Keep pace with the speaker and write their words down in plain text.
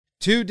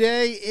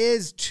Today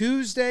is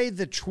Tuesday,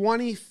 the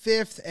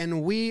 25th,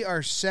 and we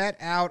are set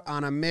out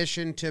on a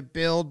mission to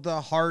build the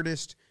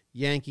hardest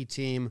Yankee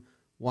team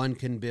one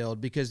can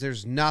build because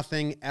there's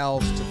nothing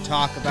else to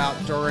talk about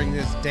during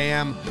this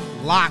damn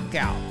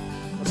lockout.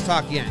 Let's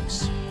talk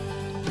Yanks.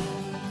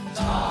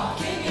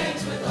 Talking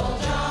Yanks with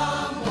old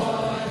John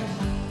Boy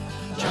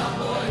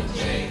and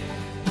Jake.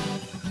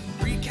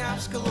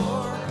 Recaps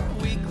galore,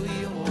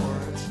 weekly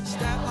awards,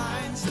 stat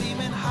lines,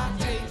 steaming hot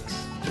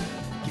takes.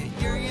 Get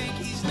your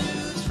Yankees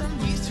news from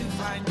these two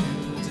fine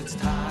dudes. It's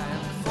time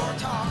for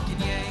Talking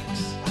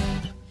Yanks.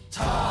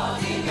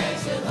 Talking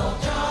Yanks with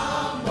old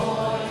John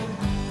Boy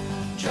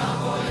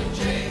and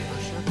Jake.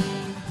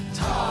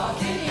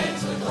 Talking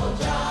Yanks with old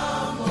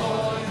John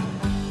Boy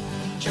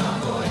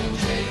and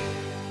Jake.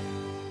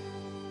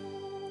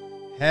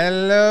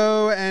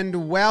 Hello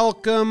and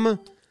welcome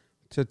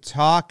to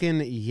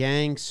Talkin'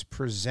 Yanks,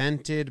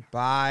 presented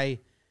by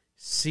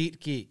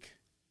SeatGeek,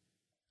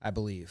 I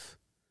believe.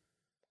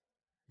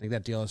 I think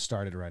that deal has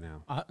started right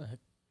now.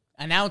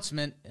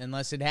 Announcement,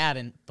 unless it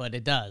hadn't, but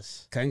it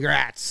does.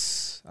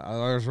 Congrats.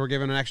 We're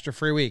giving an extra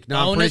free week. No,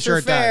 Bonus I'm pretty sure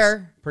it fair.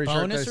 does. Pretty sure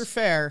it Bonus does. or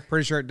fair.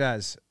 Pretty sure it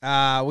does.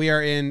 We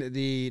are in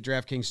the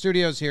DraftKings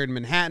studios here in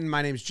Manhattan.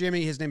 My name's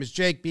Jimmy. His name is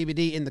Jake,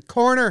 BBD in the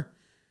corner.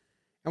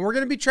 And we're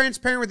going to be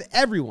transparent with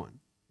everyone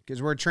because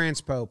we're a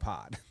transpo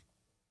pod.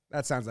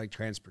 That sounds like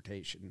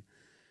transportation.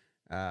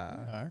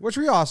 Which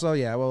we also,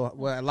 a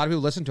lot of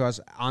people listen to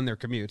us on their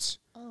commutes.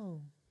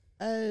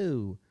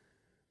 Oh.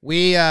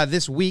 We,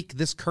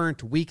 this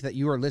current week that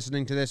you are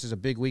listening to this is a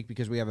big week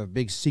because we have a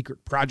big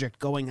secret project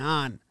going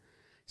on.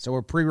 So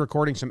we're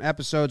pre-recording some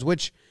episodes,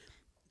 which,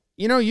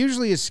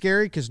 usually is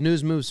scary because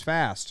news moves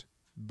fast,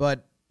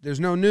 but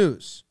there's no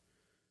news.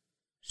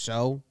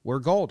 So we're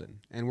golden,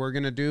 and we're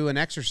going to do an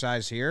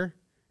exercise here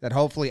that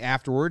hopefully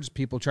afterwards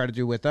people try to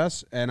do with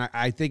us. And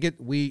I think it's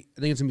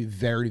going to be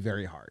very,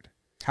 very hard.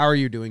 How are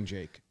you doing,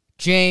 Jake?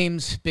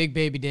 James, Big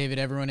Baby David,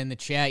 everyone in the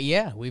chat.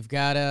 Yeah, we've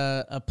got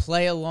a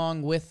play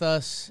along with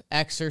us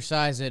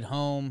exercise at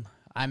home.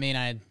 I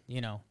mean,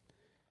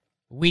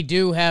 we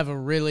do have a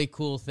really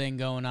cool thing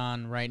going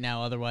on right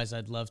now. Otherwise,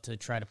 I'd love to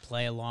try to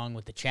play along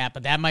with the chat,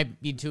 but that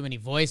might be too many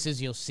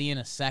voices. You'll see in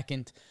a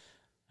second.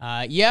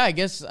 I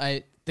guess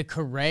the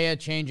Correa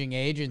changing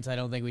agents, I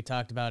don't think we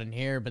talked about in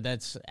here, but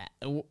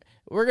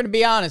we're going to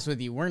be honest with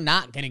you. We're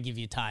not going to give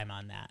you time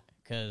on that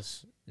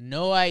because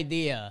no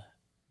idea,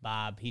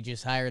 Bob. He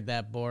just hired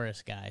that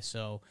Boris guy.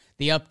 So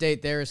the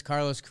update there is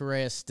Carlos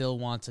Correa still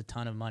wants a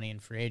ton of money in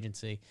free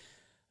agency.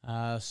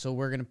 So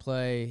we're going to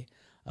play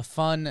a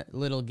fun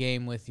little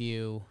game with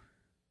you.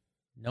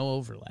 No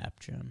overlap,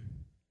 Jim.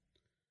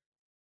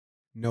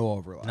 No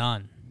overlap.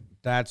 None.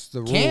 That's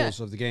the rules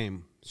of the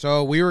game.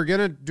 So we were going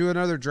to do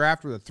another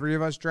draft with a three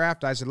of us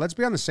draft. I said, let's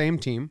be on the same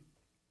team.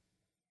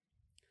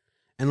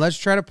 And let's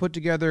try to put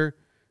together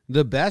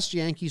the best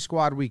Yankee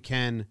squad we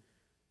can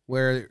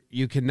where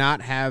you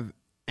cannot have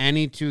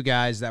any two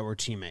guys that were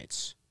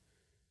teammates.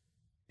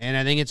 And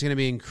I think it's going to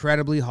be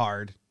incredibly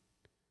hard.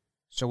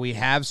 So we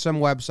have some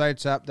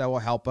websites up that will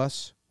help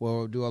us.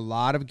 We'll do a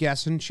lot of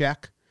guess and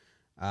check,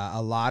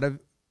 a lot of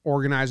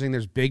organizing.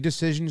 There's big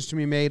decisions to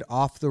be made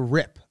off the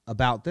rip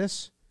about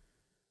this.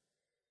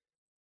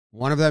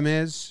 One of them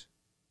is,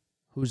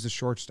 who's the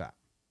shortstop?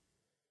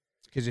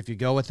 Because if you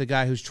go with the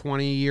guy who's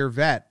 20-year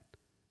vet,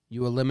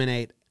 you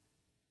eliminate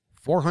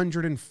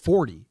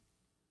 440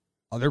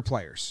 other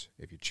players.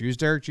 If you choose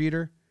Derek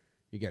Jeter,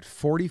 you get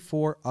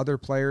 44 other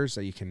players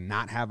that you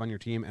cannot have on your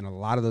team, and a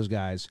lot of those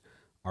guys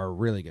are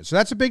really good. So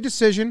that's a big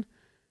decision.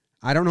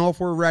 I don't know if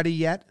we're ready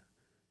yet.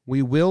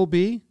 We will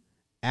be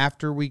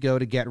after we go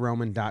to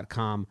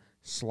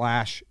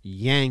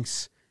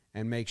GetRoman.com/Yanks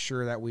and make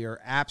sure that we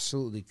are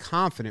absolutely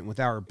confident with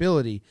our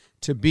ability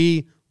to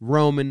be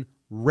Roman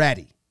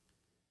ready.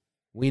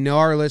 We know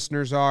our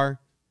listeners are.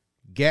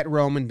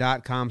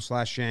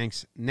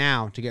 GetRoman.com/Yanks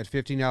now to get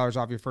 $15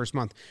 off your first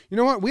month. You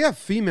know what? We have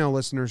female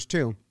listeners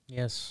too.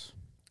 Yes.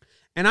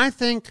 And I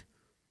think,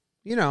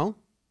 they know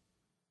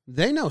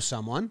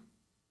someone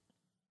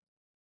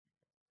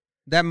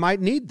that might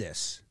need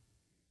this.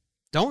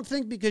 Don't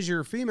think because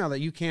you're a female that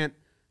you can't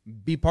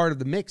be part of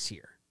the mix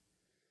here.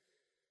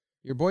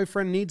 Your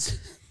boyfriend needs...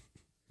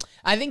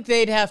 I think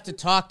they'd have to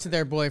talk to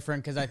their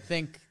boyfriend because I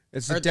think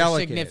it's their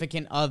delicate.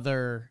 significant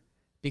other,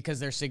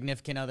 because their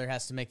significant other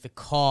has to make the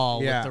call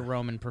with the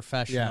Roman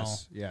professional.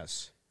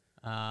 Yes.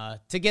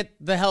 To get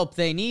the help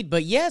they need.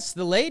 But yes,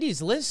 the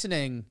ladies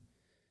listening,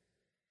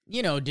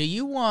 do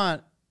you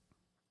want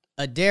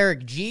a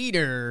Derek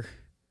Jeter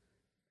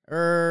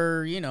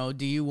or,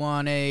 do you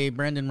want a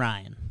Brendan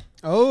Ryan?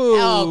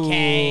 Oh.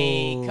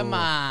 Okay, come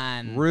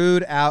on.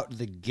 Rude out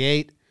the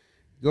gate.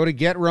 Go to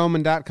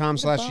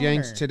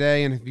GetRoman.com/Yanks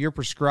today, and if you're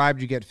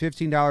prescribed, you get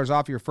 $15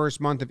 off your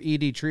first month of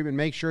ED treatment.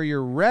 Make sure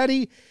you're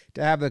ready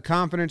to have the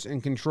confidence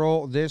and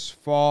control this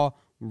fall.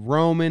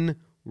 Roman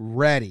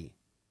ready.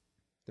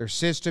 Their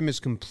system is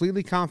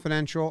completely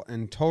confidential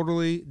and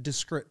totally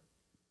discreet.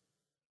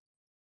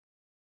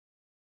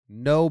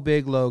 No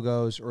big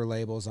logos or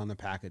labels on the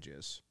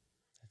packages.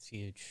 That's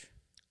huge.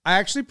 I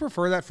actually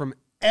prefer that from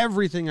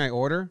everything I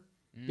order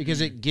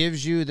because it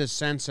gives you the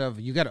sense of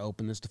you got to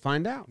open this to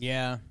find out.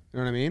 Yeah. You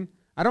know what I mean?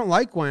 I don't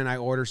like when I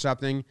order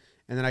something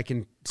and then I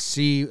can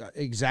see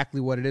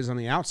exactly what it is on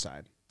the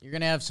outside. You're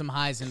going to have some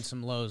highs and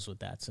some lows with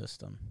that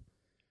system.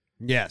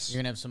 Yes. You're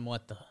going to have some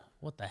what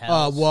the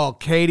hell? Well,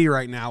 Katie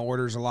right now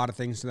orders a lot of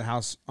things to the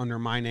house under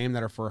my name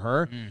that are for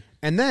her.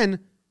 And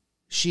then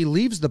she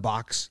leaves the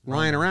box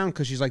lying around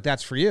because she's like,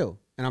 that's for you.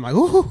 And I'm like,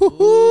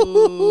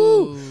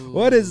 ooh,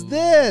 what is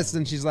this?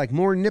 And she's like,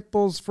 more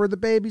nipples for the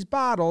baby's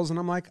bottles. And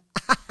I'm like,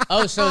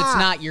 oh, so it's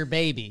not your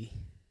baby.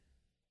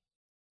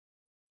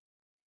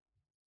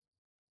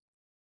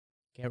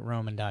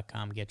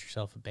 GetRoman.com. Get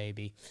yourself a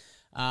baby.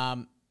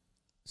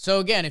 So,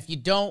 again, if you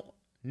don't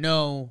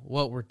know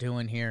what we're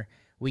doing here,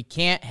 we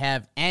can't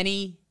have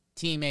any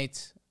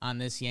teammates on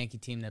this Yankee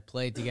team that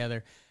played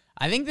together.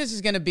 I think this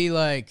is going to be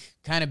like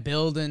kind of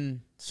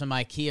building some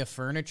IKEA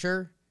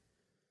furniture.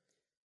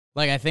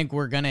 Like, I think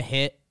we're going to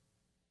hit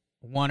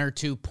 1 or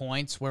 2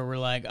 points where we're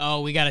like,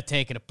 oh, we got to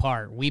take it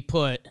apart. We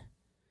put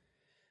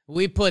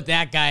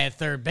that guy at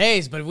third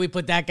base, but if we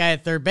put that guy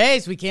at third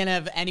base, we can't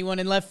have anyone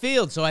in left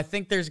field. So I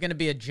think there's going to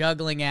be a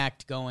juggling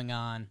act going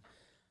on.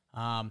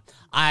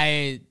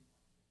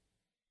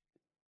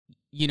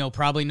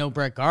 Probably no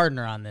Brett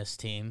Gardner on this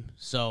team.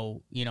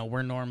 So,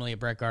 we're normally a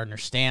Brett Gardner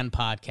Stan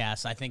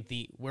podcast. I think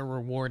we're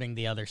rewarding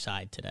the other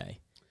side today.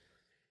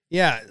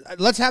 yeah,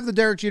 let's have the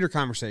Derek Jeter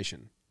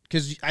conversation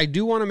because I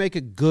do want to make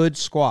a good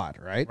squad,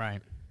 right?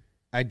 Right.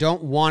 I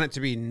don't want it to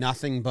be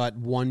nothing but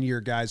one-year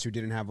guys who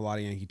didn't have a lot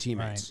of Yankee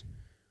teammates. Right.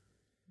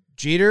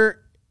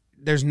 Jeter,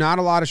 there's not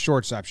a lot of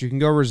shortstops. You can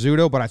go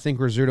Rizzuto, but I think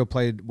Rizzuto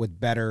played with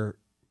better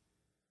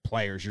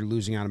players. You're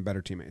losing out on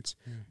better teammates.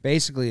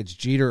 Basically, it's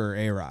Jeter or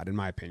A-Rod, in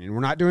my opinion.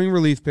 We're not doing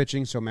relief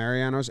pitching, so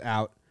Mariano's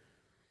out.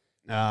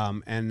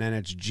 And then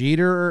it's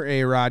Jeter or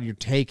A-Rod you're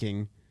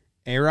taking.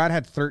 A-Rod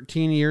had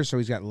 13 years, so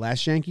he's got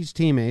less Yankees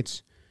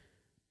teammates.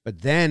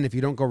 But then if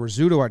you don't go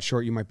Rizzuto at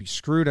short, you might be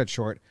screwed at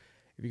short.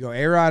 If you go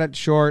A-Rod at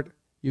short,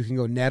 you can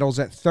go Nettles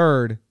at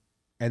third,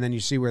 and then you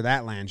see where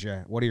that lands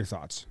you. What are your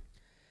thoughts?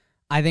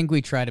 I think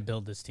we try to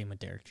build this team with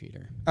Derek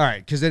Jeter. All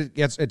right, because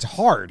it's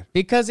hard.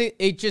 Because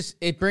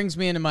it brings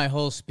me into my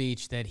whole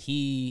speech that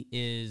he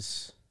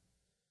is...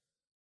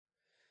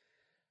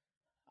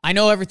 I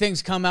know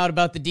everything's come out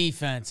about the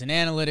defense and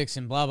analytics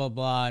and blah, blah,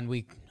 blah,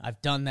 and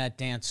I've done that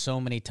dance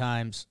so many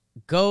times.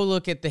 Go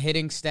look at the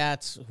hitting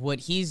stats,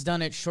 what he's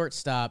done at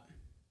shortstop.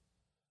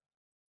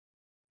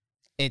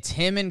 It's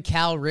him and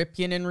Cal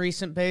Ripken in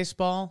recent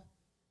baseball.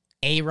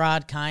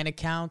 A-Rod kind of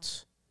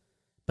counts.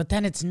 But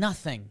then it's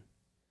nothing.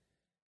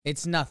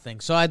 It's nothing.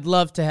 So I'd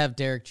love to have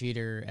Derek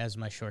Jeter as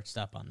my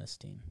shortstop on this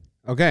team.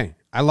 Okay,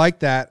 I like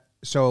that.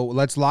 So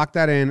let's lock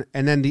that in.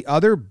 And then the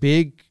other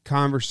big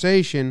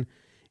conversation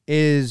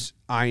is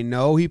I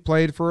know he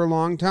played for a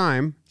long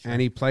time,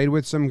 and he played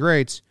with some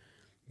greats,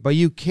 but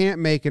you can't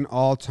make an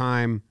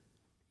all-time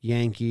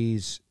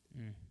Yankees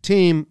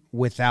team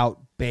without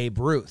Babe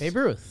Ruth. Babe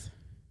Ruth.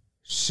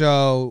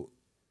 So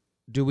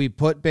do we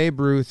put Babe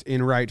Ruth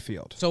in right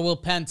field? So we'll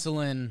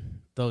pencil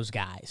in those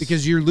guys.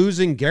 Because you're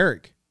losing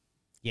Garrick,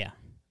 yeah.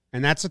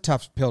 and that's a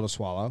tough pill to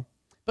swallow.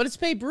 But it's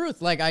Babe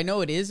Ruth. Like, I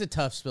know it is a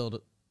tough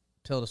pill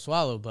to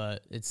swallow,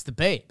 but it's the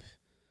Babe.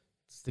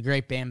 It's the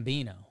great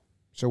Bambino.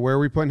 So where are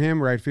we putting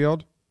him? Right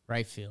field?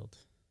 Right field.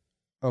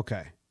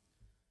 Okay.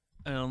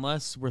 And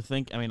unless we're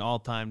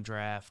all-time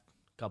draft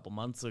a couple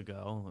months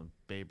ago,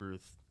 Babe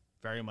Ruth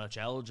very much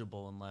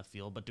eligible in left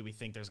field, but do we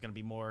think there's going to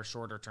be more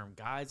shorter-term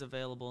guys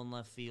available in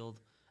left field?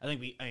 I think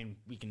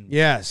we can.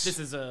 Yes. This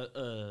is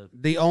a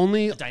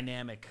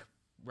dynamic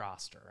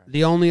roster.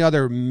 The only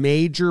other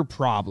major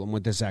problem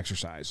with this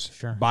exercise,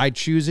 Sure. by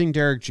choosing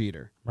Derek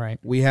Jeter, Right.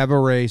 we have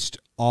erased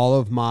all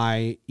of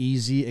my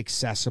easy,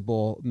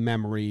 accessible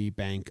memory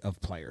bank of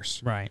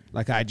players. Right.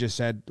 Like I just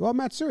said, well,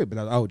 Matsui,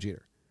 but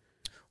Jeter.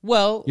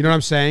 Well, You know what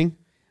I'm saying?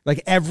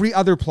 Like every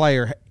other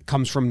player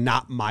comes from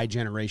not my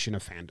generation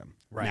of fandom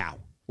now,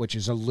 which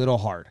is a little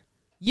hard.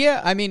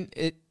 yeah, I mean,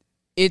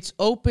 it's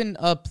opened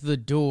up the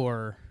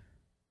door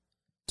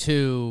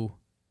to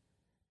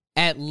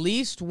at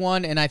least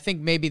one, and I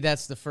think maybe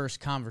that's the first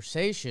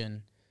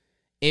conversation,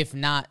 if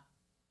not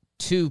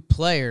two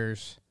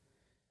players.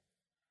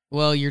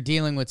 Well, you're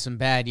dealing with some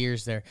bad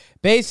years there.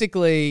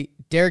 Basically,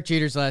 Derek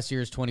Jeter's last year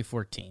is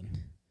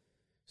 2014.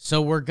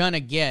 So we're going to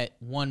get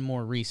one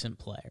more recent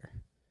player.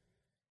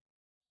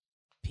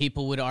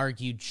 People would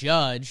argue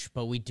Judge,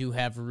 but we do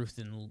have Ruth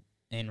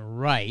and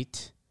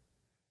Wright.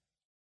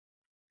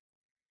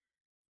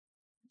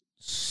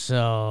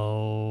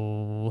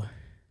 So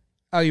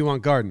Oh, you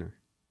want Gardner?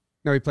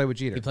 No, he played with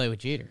Jeter. we play with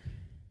Jeter.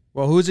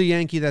 Well, who's a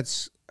Yankee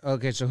that's...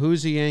 Okay, so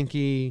who's a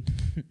Yankee...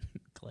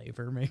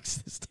 Claver makes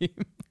this team.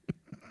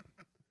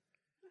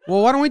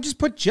 Well, why don't we just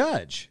put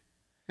Judge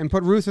and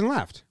put Ruth in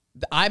left?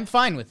 I'm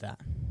fine with that.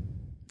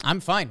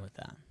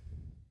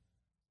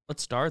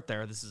 Let's start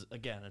there. This is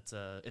again, it's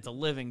a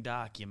living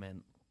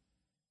document.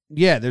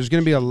 Yeah, there's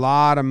going to be a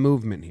lot of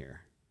movement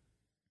here.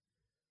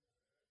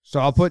 So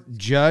I'll put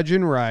Judge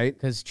and Wright.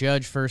 Because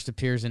Judge first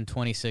appears in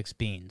 26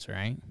 Beans,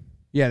 right?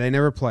 Yeah, they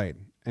never played.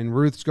 and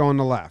Ruth's going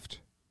to left.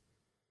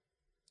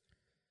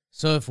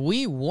 So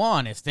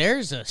if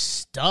there's a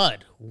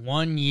stud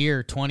 1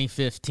 year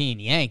 2015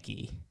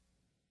 Yankee,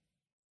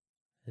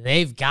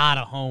 they've got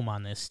a home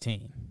on this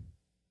team.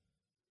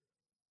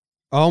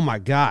 Oh, my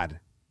God.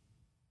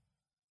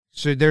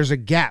 So there's a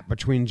gap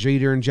between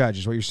Jeter and Judge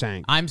is what you're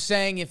saying. I'm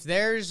saying if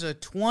there's a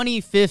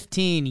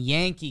 2015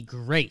 Yankee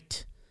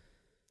great,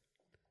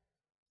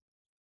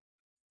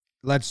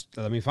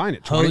 Let me find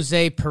it.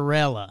 Jose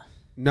Perella.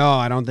 No,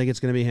 I don't think it's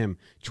going to be him.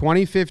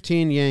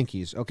 2015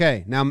 Yankees.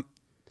 Okay, now,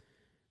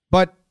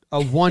 but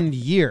a 1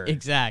 year.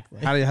 Exactly.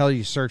 How the hell do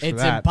you search for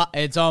that?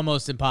 It's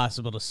almost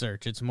impossible to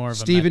search. It's more of a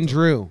Steven mental.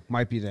 Drew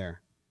might be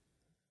there.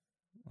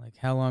 Like,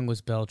 how long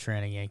was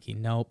Beltran a Yankee?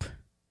 Nope.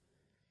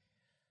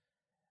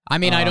 I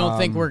mean, I don't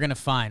think we're going to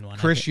find one.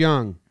 Chris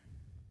Young.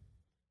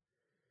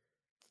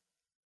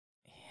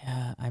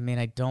 Yeah, I mean,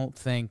 I don't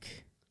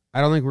think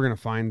we're going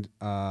to find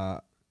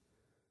a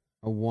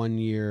 1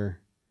 year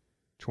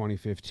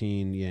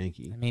 2015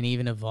 Yankee. I mean,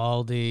 even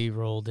Evaldi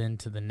rolled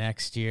into the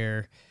next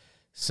year.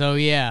 So,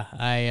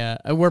 yeah,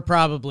 we're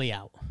probably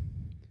out.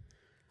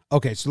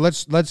 Okay, so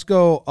let's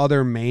go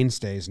other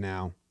mainstays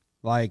now.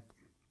 Like,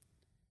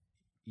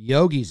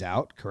 Yogi's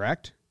out,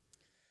 correct?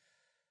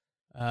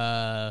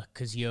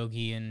 Because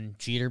Yogi and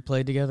Jeter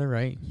played together,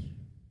 right?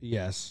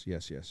 Yes.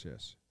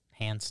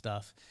 Hand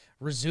stuff.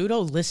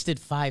 Rizzuto listed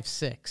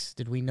 5'6".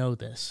 Did we know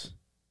this?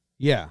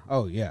 Yeah.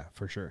 Oh, yeah,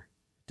 for sure.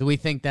 Do we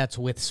think that's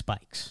with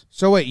spikes?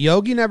 So wait,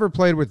 Yogi never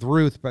played with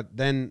Ruth, but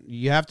then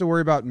you have to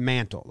worry about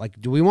Mantle. Like,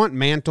 do we want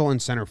Mantle in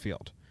center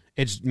field?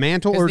 It's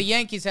Mantle Because or the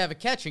Yankees have a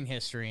catching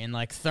history, and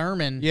like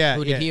Thurman, yeah,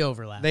 who did he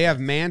overlap? They have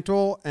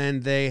Mantle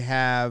and they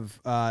have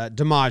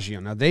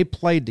DiMaggio. Now they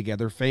played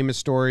together. Famous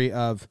story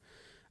of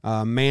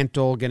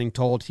Mantle getting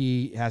told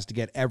he has to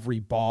get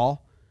every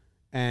ball,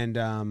 and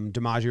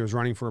DiMaggio was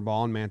running for a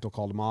ball, and Mantle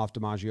called him off.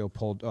 DiMaggio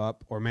pulled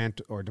up, or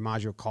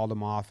DiMaggio called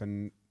him off,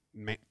 and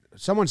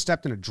someone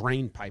stepped in a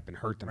drain pipe and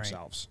hurt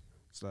themselves.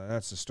 Right. So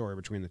that's the story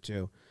between the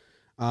two.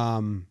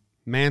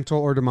 Mantle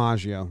or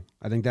DiMaggio?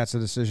 I think that's a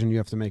decision you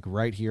have to make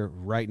right here,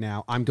 right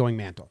now. I'm going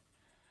Mantle.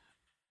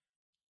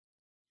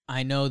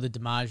 I know the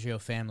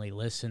DiMaggio family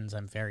listens.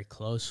 I'm very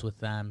close with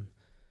them.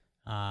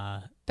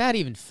 That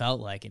even felt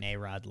like an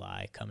A-Rod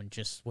lie coming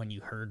just when you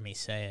heard me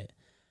say it.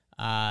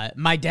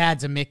 My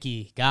dad's a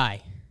Mickey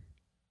guy.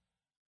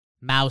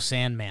 Mouse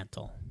and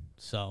Mantle.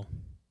 So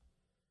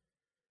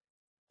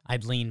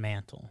I'd lean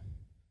Mantle.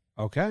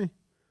 Okay.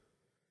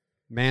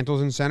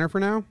 Mantle's in center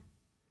for now?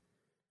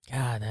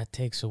 God, that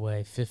takes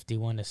away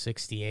 51 to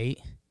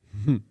 68.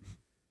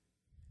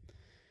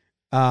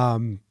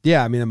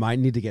 Yeah, I mean, it might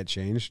need to get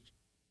changed.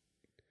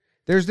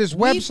 There's this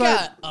website. We've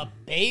got a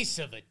base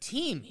of a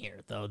team here,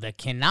 though, that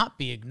cannot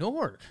be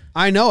ignored.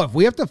 I know. If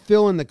we have to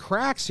fill in the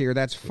cracks here,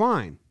 that's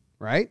fine,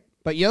 right?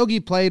 But Yogi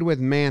played with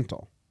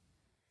Mantle.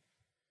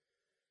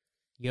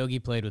 Yogi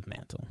played with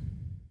Mantle.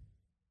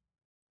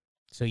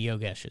 So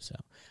Yogesh is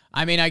out.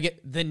 I mean, I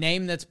get the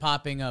name that's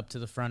popping up to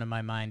the front of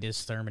my mind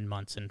is Thurman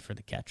Munson for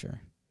the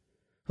catcher.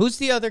 Who's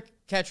the other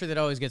catcher that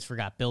always gets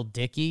forgot? Bill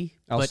Dickey?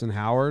 Elson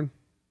Howard.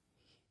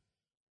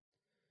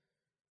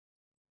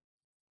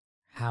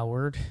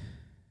 Howard.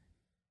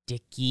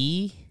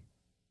 Dickey.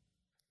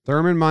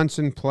 Thurman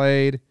Munson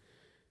played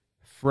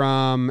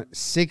from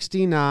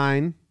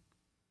 69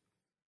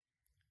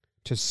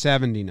 to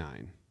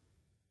 79.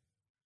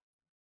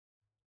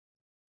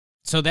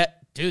 So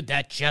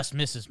that just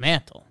misses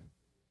Mantle.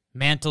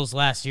 Mantle's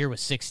last year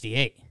was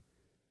 68.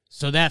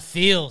 So that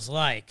feels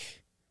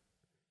like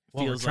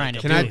what we're trying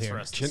to do here. For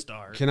us to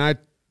start. Can I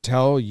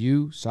tell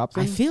you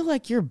something? I feel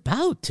like you're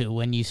about to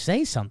when you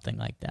say something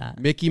like that.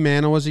 Mickey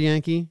Mantle was a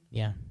Yankee,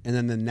 Yeah. and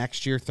then the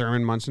next year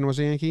Thurman Munson was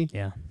a Yankee.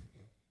 Yeah.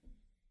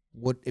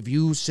 What if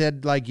you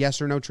said like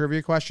yes or no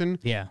trivia question?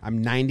 Yeah.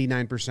 I'm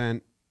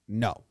 99%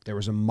 no. There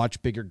was a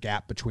much bigger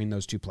gap between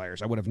those two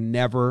players. I would have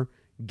never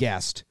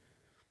guessed.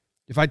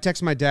 If I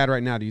text my dad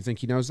right now, do you think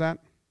he knows that?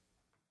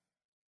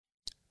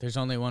 There's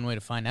only one way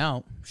to find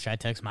out. Should I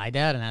text my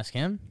dad and ask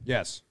him?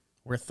 Yes.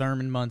 We're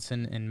Thurman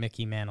Munson and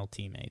Mickey Mantle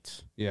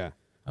teammates. Yeah.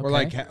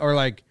 Okay. Or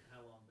like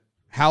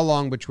how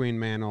long between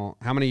Mantle?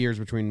 How many years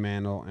between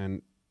Mantle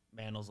and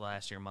Mantle's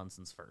last year,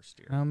 Munson's first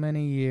year. How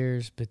many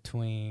years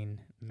between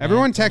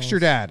everyone text your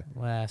dad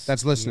last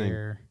that's listening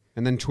year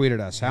and then tweet at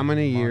us. How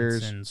many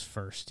years Munson's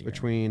first year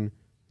between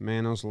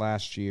Mantle's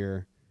last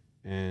year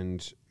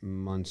and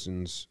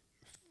Munson's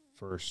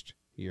first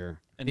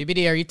year? And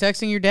BBD, are you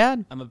texting your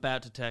dad? I'm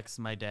about to text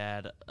my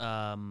dad.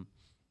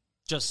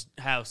 Just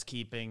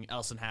housekeeping.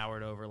 Elson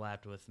Howard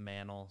overlapped with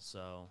Mantle,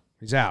 so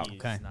He's out. He's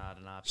Okay. not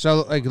an option.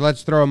 So like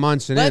let's throw a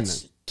Munson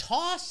Let's in.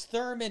 toss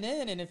Thurman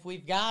in, and if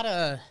we've got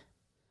to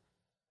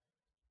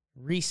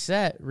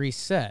reset.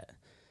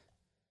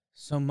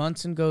 So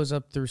Munson goes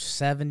up through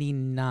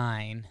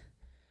 79.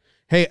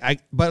 Hey,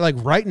 but like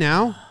right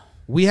now,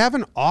 we have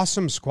an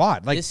awesome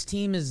squad. Like This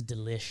team is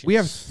delicious. we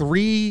have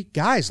 3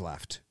 guys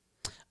left.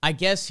 I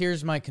guess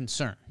here's my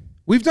concern.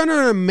 We've done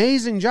an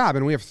amazing job,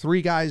 and we have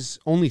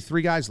only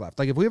 3 guys left.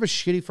 Like if we have a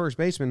shitty first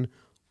baseman,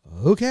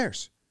 who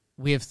cares?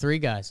 We have 3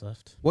 guys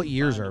left. What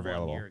years Find are a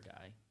available? one-year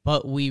guy.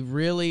 But we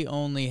really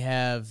only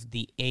have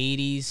the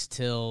 80s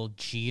till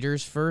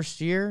Jeter's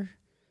first year.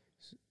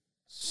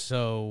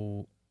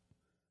 So,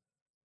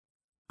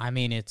 I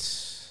mean,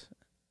 it's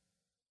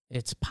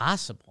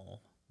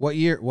possible. What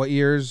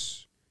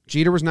years?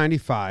 Jeter was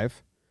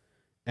 95,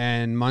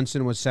 and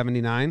Munson was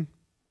 79.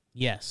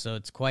 Yes, so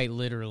it's quite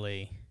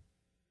literally.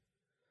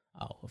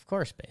 Oh, of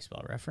course,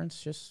 Baseball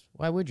Reference. Just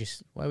why would you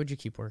keep working? Why would you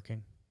keep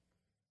working?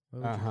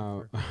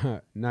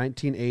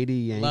 1980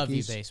 Yankees. Love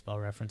you, Baseball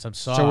Reference. I'm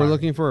sorry. So we're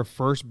looking for a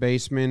first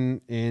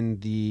baseman in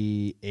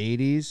the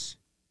 80s.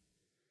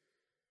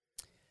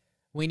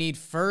 We need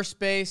first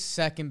base,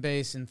 second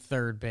base, and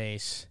third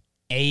base.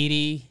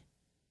 80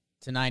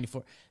 to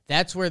 94.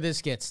 That's where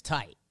this gets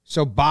tight.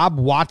 So Bob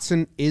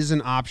Watson is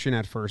an option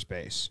at first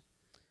base.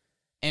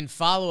 And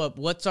follow up,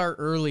 what's our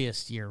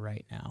earliest year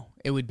right now?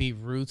 It would be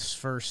Ruth's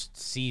first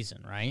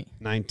season, right?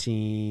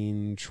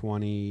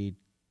 1920.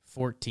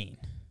 14.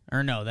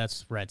 Or no,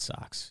 that's Red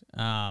Sox.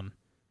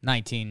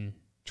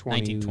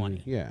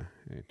 1920. Yeah.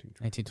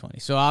 1920.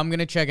 So I'm going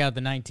to check out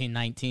the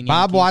 1919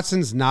 Bob Yankees.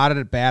 Watson's not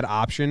a bad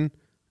option.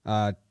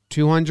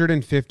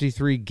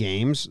 253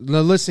 games.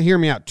 Listen, hear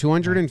me out.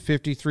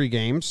 253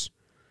 games.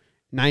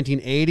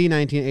 1980,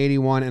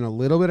 1981, and a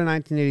little bit of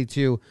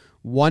 1982.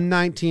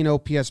 119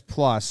 OPS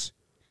plus.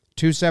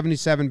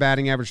 277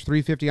 batting average.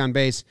 350 on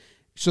base.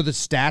 So the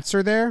stats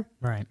are there.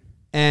 Right.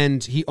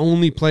 And he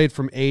only played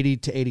from 80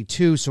 to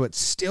 82, so it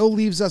still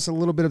leaves us a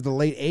little bit of the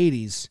late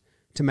 80s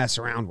to mess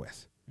around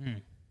with.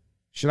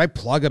 Should I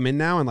plug him in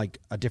now in like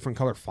a different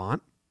color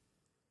font?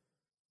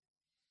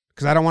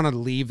 Because I don't want to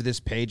leave this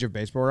page of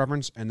Baseball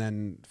Reference and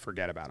then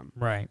forget about him.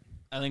 Right.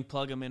 I think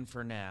plug him in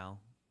for now,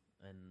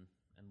 and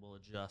we'll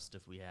adjust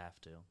if we have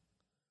to.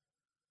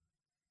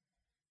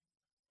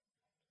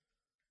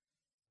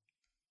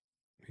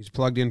 He's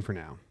plugged in for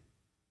now.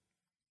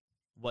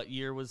 What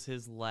year was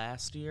his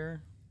last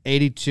year?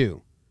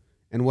 82.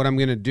 And what I'm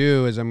going to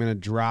do is I'm going to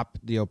drop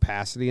the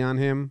opacity on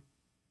him.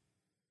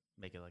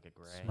 Make it like a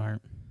gray.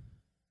 Smart.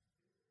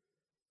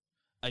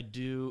 I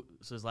do.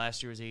 So his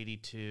last year was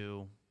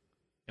 82,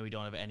 and we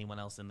don't have anyone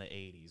else in the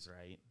 80s,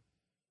 right?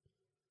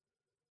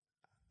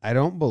 I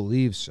don't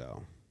believe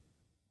so.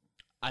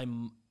 I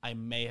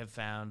may have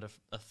found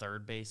a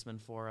third baseman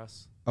for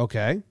us.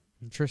 Okay.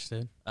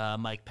 Interested.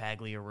 Mike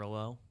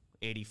Pagliarulo,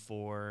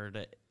 84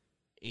 to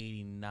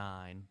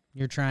 89.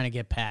 You're trying to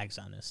get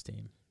Pags on this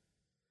team.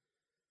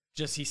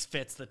 Just he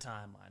fits the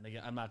timeline.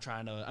 Again, I'm not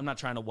trying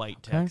to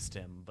white text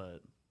him, but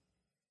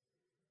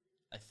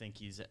I think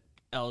he's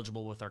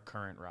eligible with our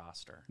current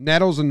roster.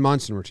 Nettles and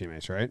Munson were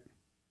teammates, right?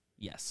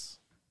 Yes.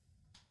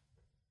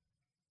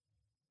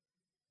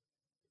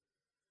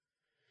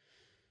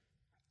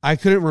 I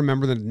couldn't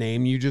remember the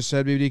name you just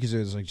said, BBD, because it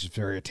was like just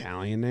a very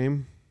Italian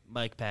name.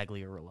 Mike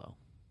Pagliarulo.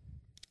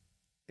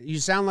 You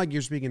sound like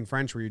you're speaking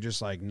French where you're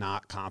just like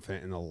not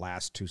confident in the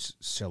last two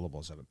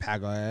syllables of it.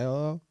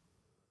 Pagliarulo?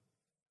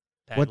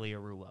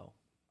 Pagliarulo.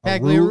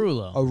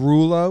 Pagliarulo.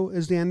 Arulo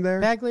is the end there?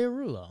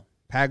 Pagliarulo.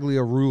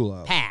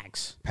 Pagliarulo.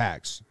 Pags.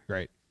 Pags.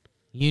 Great.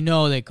 You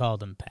know they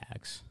called him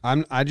Pags.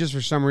 I just,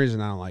 for some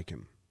reason, I don't like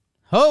him.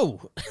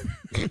 Oh.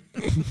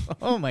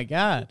 Oh, my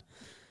God.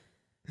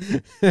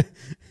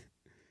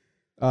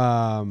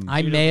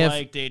 I You'd may have.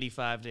 liked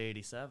 85 to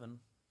 87.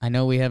 I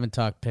know we haven't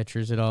talked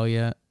pitchers at all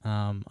yet.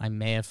 I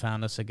may have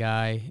found us a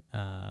guy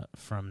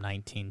from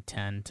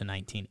 1910 to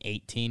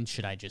 1918.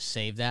 Should I just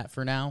save that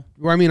for now?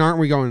 Well, I mean, aren't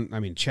we going? I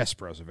mean,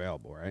 Chesbro's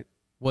available, right?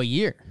 What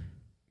year?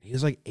 He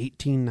was like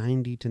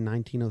 1890 to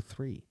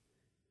 1903.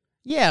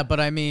 Yeah, but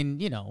I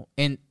mean, you know,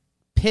 and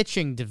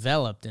pitching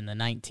developed in the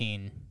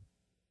 1910s.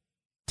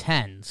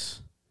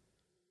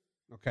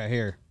 Okay,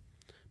 here.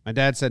 My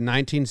dad said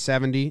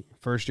 1970,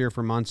 first year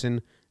for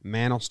Munson.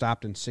 Mantle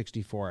stopped in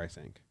 64, I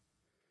think.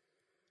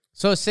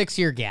 So a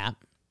 6-year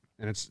gap.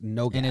 And it's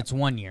no gap. And it's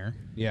 1 year.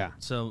 Yeah.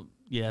 So,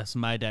 yes,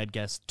 my dad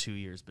guessed 2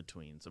 years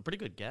between. So, pretty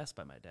good guess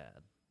by my dad.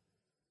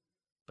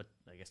 But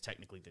I guess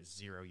technically there's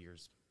 0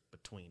 years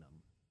between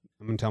them.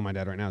 I'm going to tell my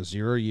dad right now,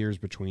 0 years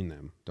between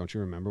them. Don't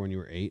you remember when you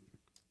were 8?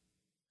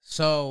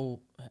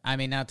 So, I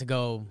mean, not to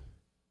go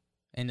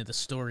into the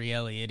story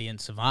Elliot and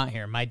Savant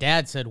here. My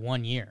dad said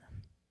 1 year.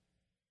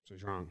 So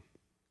he's wrong.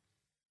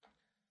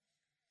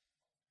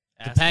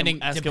 Depending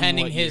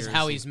what his years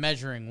how he's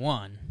measuring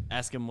one.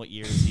 Ask him what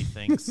years he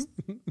thinks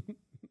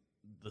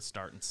the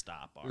start and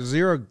stop are.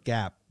 0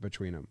 gap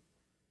between them.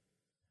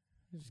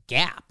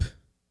 Gap.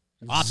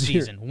 Off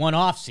season. One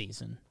off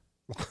season.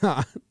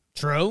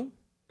 True.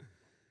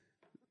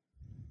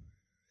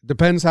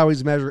 Depends how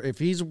he's measuring. If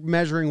he's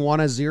measuring 1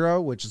 as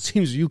 0, which it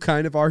seems you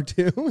kind of are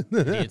too.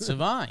 It's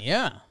Savant,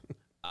 yeah.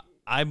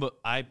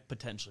 I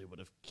potentially would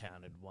have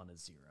counted 1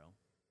 as 0.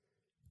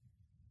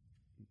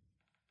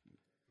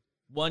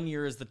 1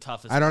 year is the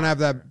toughest. I don't have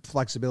marker. that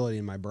flexibility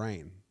in my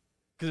brain.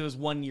 Because it was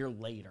 1 year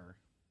later,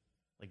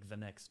 like the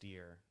next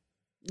year.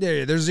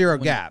 Yeah, there's 0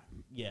 gap.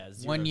 Yeah,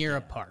 0 1 year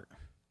gap. apart.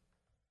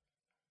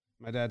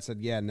 My dad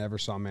said, yeah, never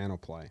saw Mantle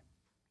play.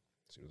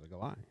 Seems like a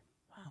lie.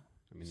 Wow.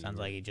 I mean, Sounds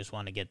like he just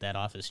wanted to get that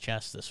off his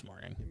chest this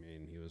morning. I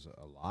mean, he was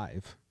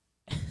alive.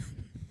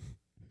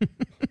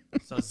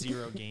 So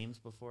 0 games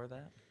before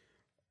that.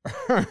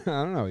 I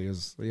don't know. He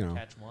was,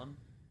 Catch one.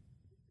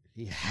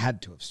 he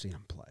had to have seen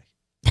him play.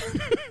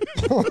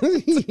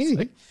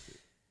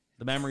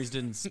 The memories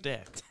didn't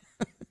stick.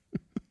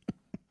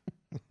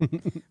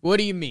 What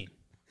do you mean?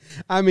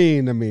 I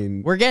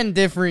mean, We're getting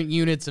different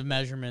units of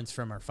measurements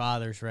from our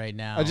fathers right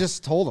now. I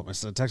just told him. I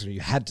said, text me.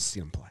 You had to see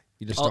him play.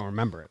 You just don't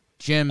remember it.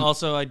 Jim.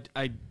 Also,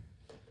 I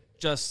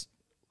just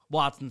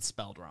Watson's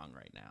spelled wrong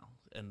right now,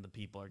 and the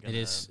people are gonna. It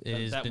has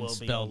been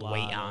spelled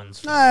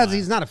Wayons. Nah,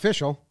 he's not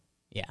official.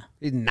 Yeah,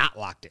 He's not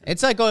locked in.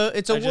 it's like a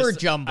word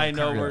jumble. I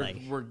know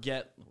currently. we're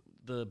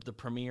the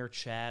premier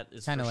chat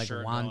is Kinda for like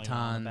sure going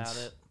on about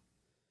wontons. it.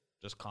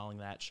 Just calling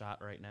that shot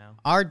right now.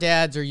 Our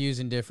dads are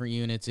using different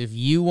units. If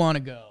you want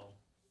to go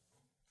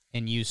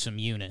and use some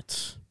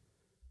units,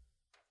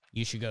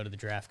 you should go to the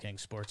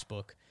DraftKings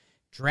Sportsbook.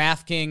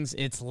 DraftKings,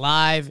 it's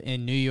live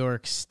in New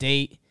York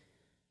State.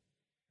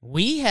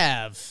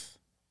 Can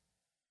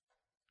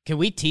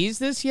we tease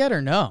this yet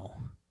or no?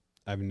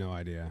 I have no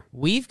idea.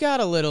 We've got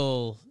a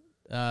little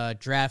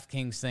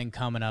DraftKings thing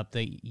coming up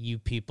that you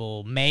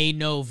people may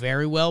know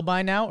very well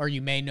by now, or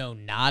you may know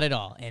not at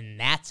all. And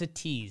that's a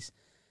tease,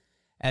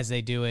 as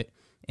they do it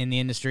in the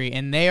industry.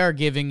 And they are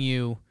giving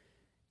you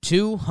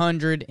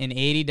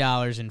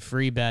 $280 in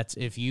free bets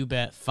if you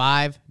bet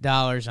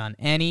 $5 on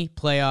any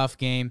playoff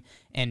game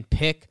and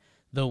pick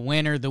the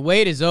winner. The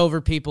wait is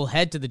over, people.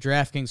 Head to the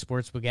DraftKings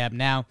Sportsbook app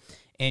now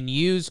and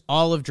use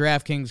all of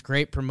DraftKings'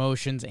 great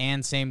promotions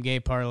and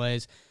same-game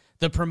parlays.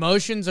 The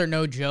promotions are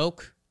no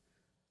joke.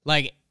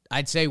 Like,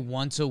 I'd say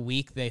once a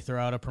week they throw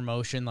out a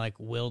promotion like,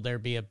 will there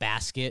be a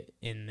basket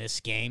in this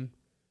game?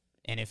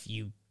 And if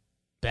you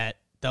bet,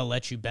 they'll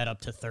let you bet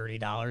up to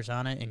 $30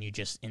 on it and you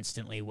just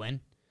instantly win.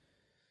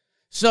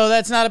 So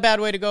that's not a bad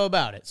way to go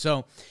about it.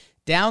 So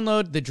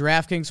download the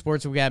DraftKings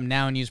Sportsbook app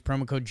now and use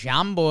promo code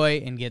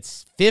JOHNBOY and get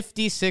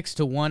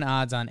 56-1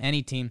 odds on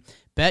any team.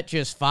 Bet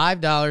just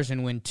 $5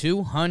 and win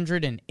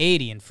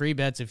 $280 in free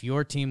bets if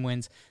your team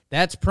wins.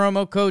 That's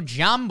promo code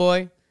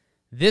JOHNBOY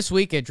this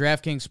week at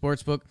DraftKings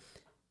Sportsbook.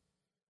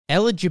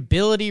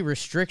 Eligibility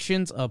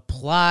restrictions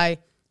apply.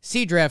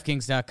 See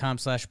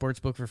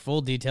DraftKings.com/sportsbook for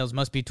full details.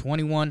 Must be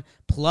 21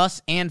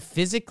 plus and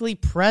physically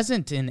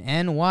present in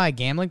NY.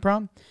 Gambling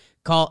problem?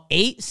 Call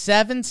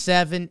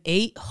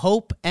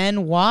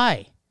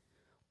 877-8-HOPE-NY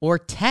or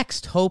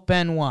text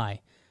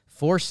HOPE-NY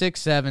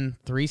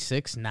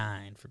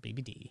 467-369 for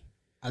BBD.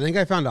 I think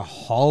I found a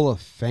Hall of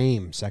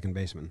Fame second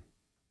baseman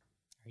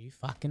Are you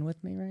fucking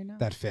with me right now?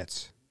 that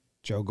fits.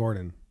 Joe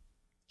Gordon.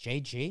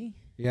 JG?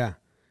 Yeah.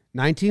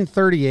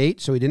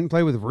 1938, so he didn't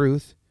play with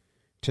Ruth,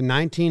 to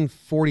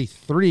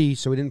 1943,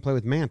 so he didn't play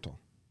with Mantle.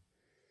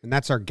 And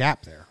that's our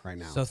gap there right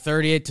now. So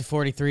 38 to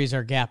 43 is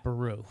our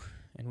gap-a-roo,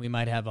 and we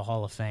might have a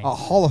Hall of Fame. A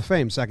Hall of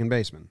Fame second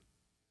baseman.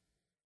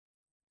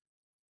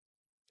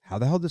 How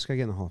the hell did this guy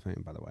get in the Hall of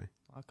Fame, by the way?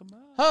 Lock 'em up.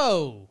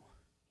 Ho!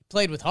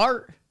 Played with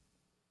heart.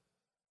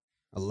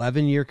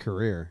 11-year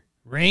career.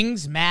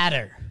 Rings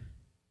matter.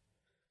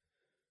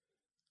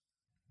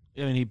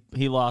 I mean,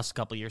 he lost a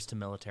couple years to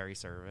military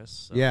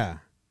service. So Yeah.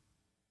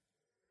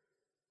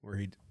 Where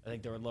he I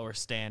think there were lower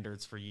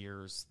standards for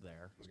years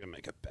there. was going to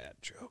make a bad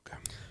joke.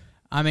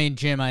 I mean,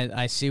 Jim,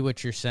 I see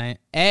what you're saying.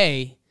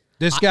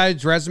 This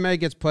guy's resume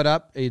gets put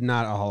up, he's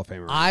not a Hall of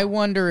Famer. I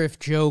wonder if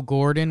Joe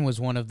Gordon was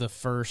one of the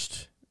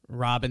first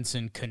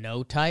Robinson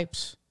Cano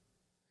types,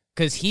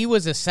 because he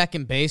was a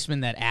second baseman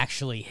that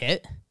actually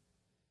hit.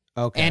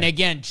 Okay. And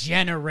again,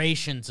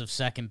 generations of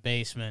second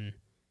basemen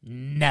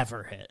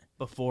never hit.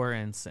 Before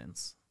and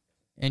since.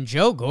 And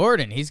Joe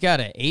Gordon, he's got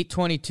an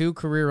 822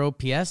 career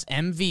OPS,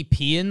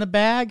 MVP in the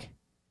bag.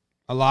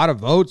 A lot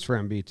of votes for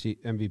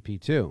MVP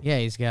too. Yeah,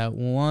 he's got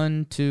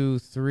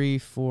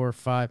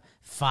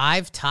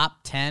 5 top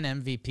 10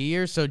 MVP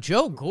years. So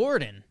Joe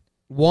Gordon,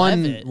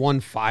 Levitt. Won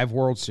 5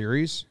 World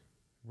Series.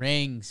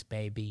 rings,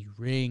 baby,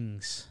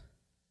 rings.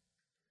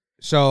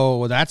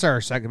 So that's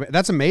our second.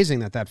 That's amazing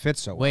that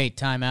fits so well. Wait,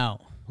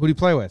 timeout. Who do you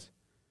play with?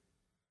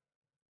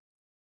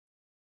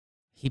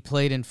 He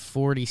played in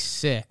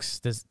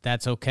 46.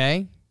 That's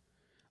okay?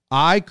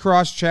 I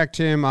cross-checked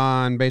him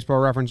on Baseball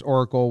Reference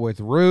Oracle with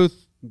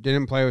Ruth,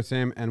 didn't play with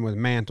him, and with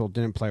Mantle,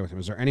 didn't play with him.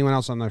 Is there anyone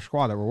else on their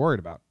squad that we're worried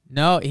about?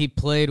 No, he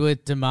played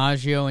with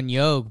DiMaggio and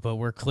Yog, but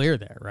we're clear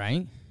there,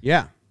 right?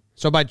 Yeah.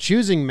 So by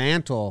choosing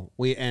Mantle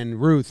and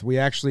Ruth, we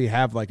actually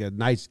have like a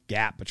nice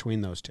gap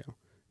between those two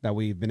that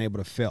we've been able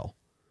to fill.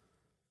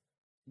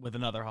 With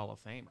another Hall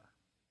of Famer.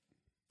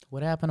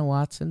 What happened to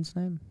Watson's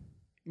name?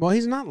 Well,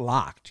 he's not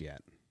locked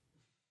yet.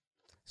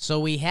 So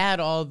we had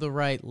all the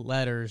right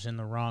letters in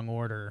the wrong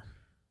order.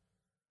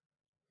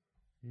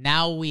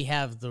 Now we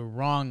have the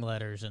wrong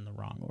letters in the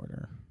wrong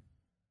order.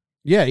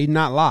 Yeah, he's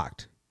not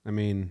locked. I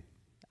mean,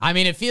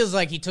 it feels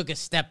like he took a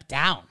step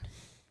down.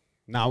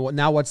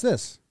 now what's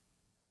this?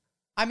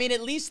 I mean,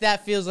 at least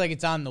that feels like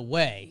it's on the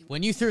way.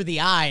 When you threw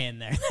the I in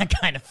there, that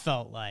kind of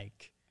felt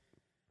like,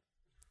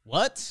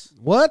 what?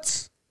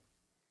 What?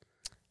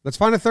 Let's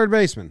find a third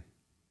baseman.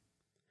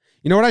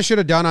 You know what I should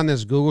have done on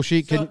this Google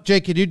sheet?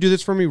 Jake, could you do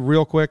this for me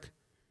real quick?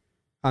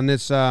 On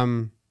this,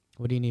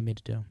 What do you need me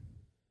to do?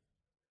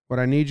 what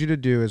I need you to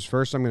do is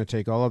first I'm going to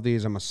take all of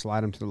these. I'm going to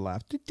slide them to the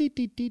left.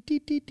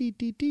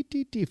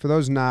 For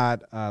those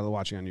not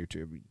watching on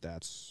YouTube,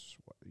 that's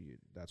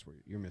what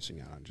you're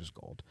missing out on, just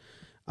gold.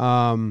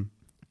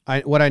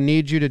 What I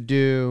need you to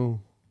do.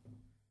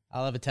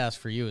 I'll have a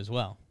task for you as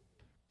well.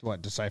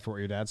 What, decipher what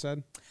your dad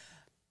said?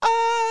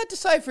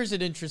 Decipher's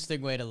an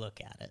interesting way to look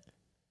at it.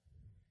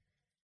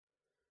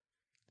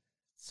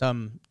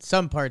 Some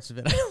parts of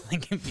it I don't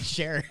think can be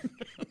shared.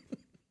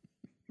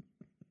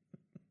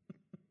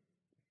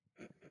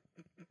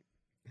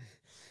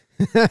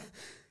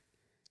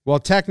 Well,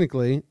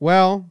 technically,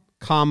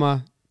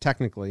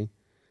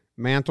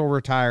 Mantle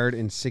retired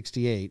in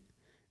 68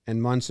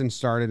 and Munson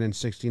started in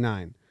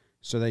 69.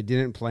 So they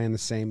didn't play in the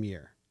same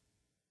year.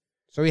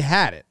 So he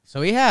had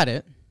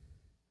it.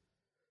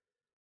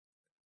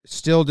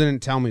 Still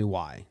didn't tell me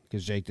why,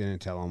 because Jake didn't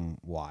tell him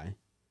why.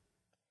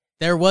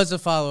 There was a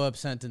follow-up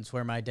sentence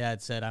where my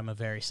dad said, I'm a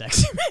very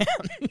sexy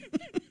man.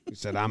 He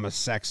said, I'm a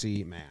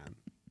sexy man.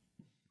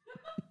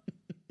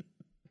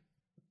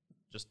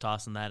 Just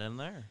tossing that in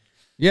there.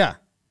 Yeah.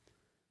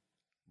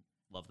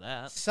 Love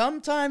that.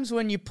 Sometimes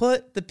when you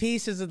put the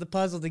pieces of the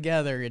puzzle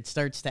together, it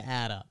starts to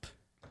add up.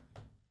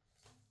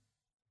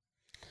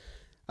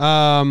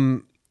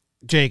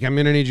 Jake, I'm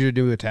going to need you to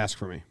do a task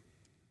for me.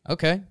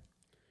 Okay.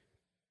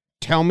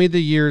 Tell me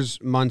the years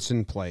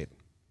Munson played.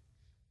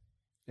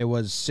 It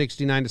was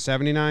 69 to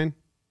 79?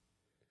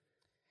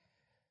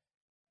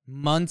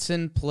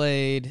 Munson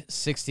played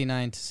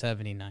 69 to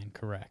 79,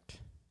 correct.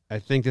 I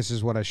think this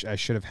is what I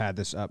should have had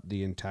this up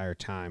the entire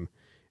time.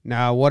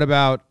 Now, what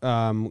about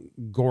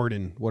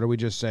Gordon? What do we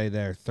just say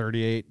there?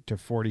 38 to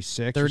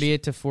 46?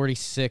 38 to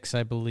 46,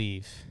 I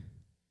believe.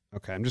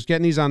 Okay, I'm just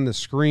getting these on the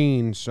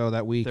screen so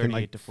that we can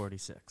 38 to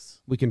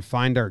 46. We can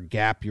find our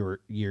gap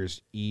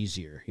years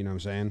easier. You know what I'm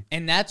saying?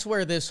 And that's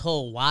where this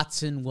whole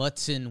Watson,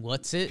 what's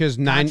it 'Cause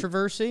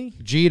controversy?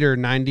 Jeter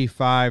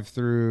 95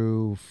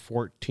 through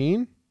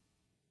 14.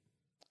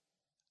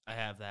 I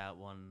have that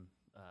one.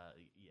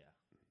 Yeah,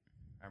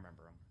 I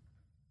remember him.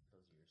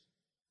 Those years.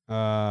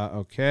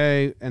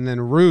 Okay, and then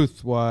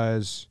Ruth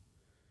was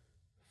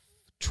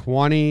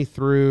 20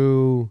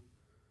 through.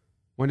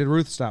 When did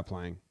Ruth stop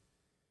playing?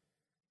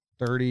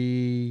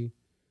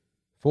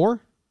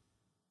 34?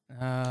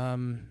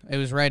 It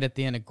was right at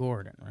the end of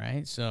Gordon,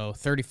 right? So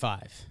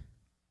 35.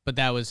 But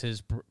that was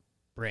his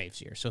Braves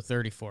year, so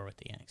 34 with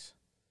the Yanks.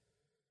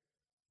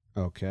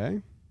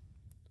 Okay.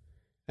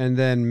 And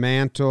then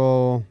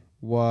Mantle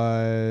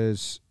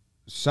was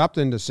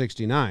something to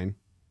 69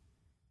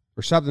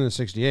 or something to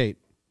 68.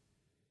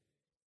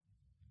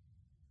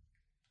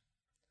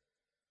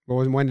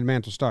 When did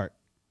Mantle start?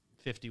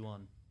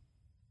 51.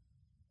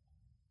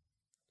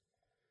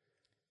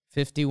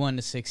 51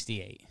 to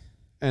 68.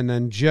 And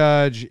then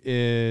Judge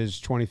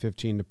is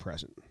 2015 to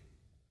present.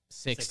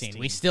 16.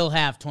 We still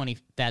have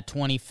that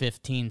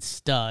 2015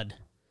 stud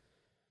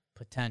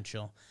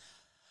potential.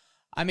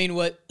 I mean,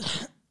 what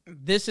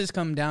this has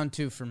come down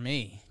to for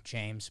me,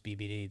 James,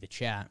 BBD, the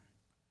chat,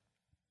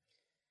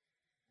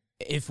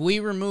 if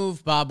we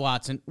remove Bob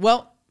Watson,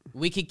 well,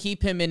 we could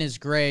keep him in his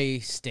gray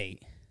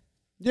state.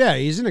 Yeah,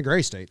 he's in a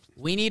gray state.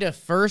 We need a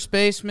first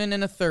baseman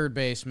and a third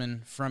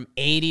baseman from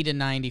 80 to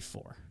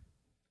 94.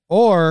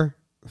 Or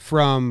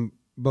from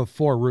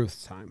before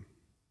Ruth's time.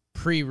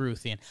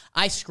 Pre-Ruthian.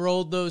 I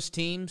scrolled those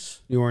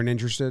teams. You weren't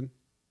interested?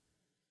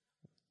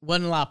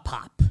 Wasn't a lot of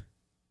pop.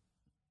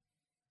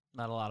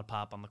 Not a lot of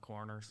pop on the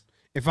corners.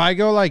 If I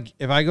go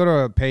to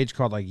a page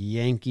called like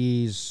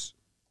Yankees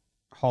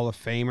Hall of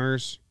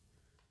Famers,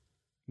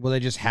 will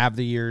they just have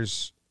the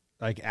years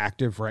like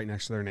active right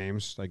next to their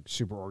names, like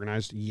super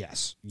organized?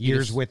 Yes.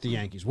 Years with the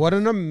Yankees. What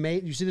an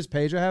amazing, you see this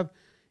page I have?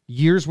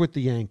 Years with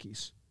the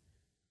Yankees.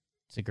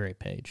 It's a great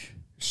page.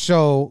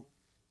 So,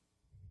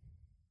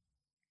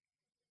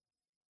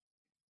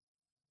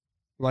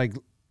 like,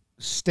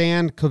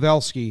 Stan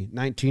Kowalski,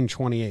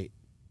 1928.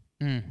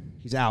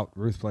 He's out.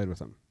 Ruth played with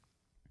him.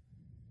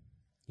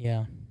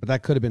 Yeah. But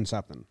that could have been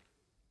something.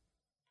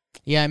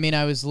 Yeah, I mean,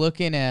 I was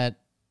looking at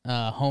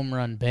Home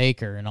Run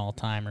Baker, an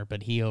all-timer,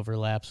 but he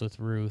overlaps with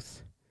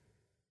Ruth.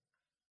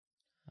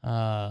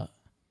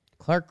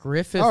 Clark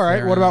Griffith. All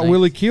right, what about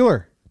Willie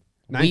Keeler?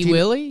 Wee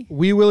Willie?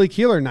 Wee Willie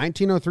Keeler,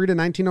 1903 to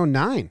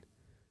 1909.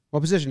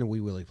 What position did Wee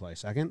Willie play?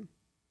 Second?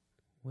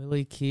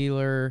 Willie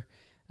Keeler,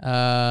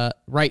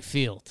 right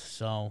field.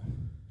 So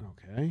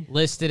Okay.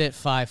 listed at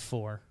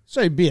 5'4".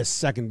 So he'd be a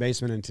second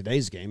baseman in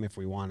today's game if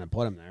we want to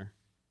put him there.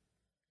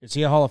 Is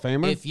he a Hall of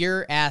Famer? If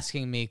you're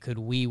asking me, could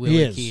Wee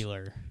Willie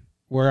Keeler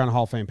We're on a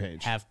Hall of Fame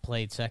page. have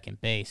played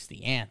second base,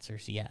 the answer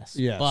is yes.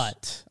 Yes.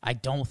 But I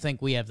don't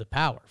think we have the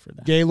power for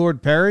that.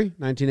 Gaylord Perry,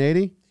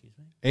 1980.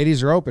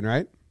 80s are open,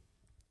 right?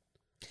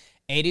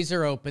 80s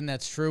are open.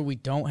 That's true. We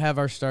don't have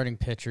our starting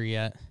pitcher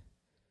yet.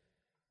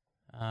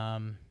 If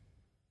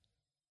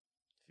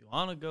you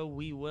want to go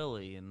Wee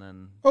Willie and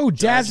then... Oh,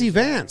 Dazzy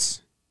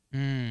Vance.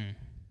 Mm,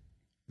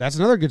 That's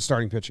another good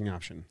starting pitching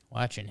option.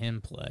 watching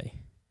him play.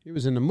 He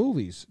was in the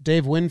movies.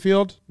 Dave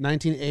Winfield,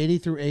 1980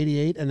 through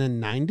 88, and then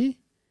 90?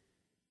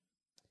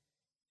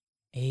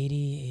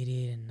 80,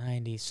 88, and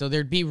 90. So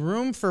there'd be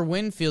room for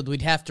Winfield.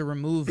 We'd have to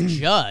remove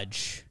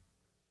Judge.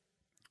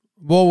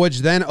 Well, which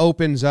then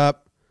opens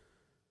up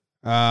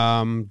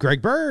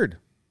Greg Bird.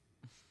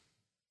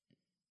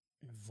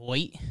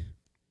 Voight.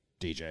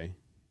 DJ.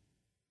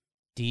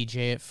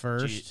 DJ at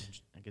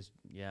first. I guess,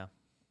 yeah.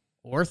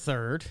 Or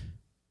third.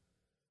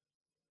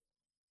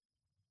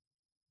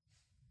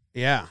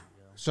 Yeah.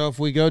 So if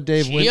we go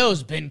Dave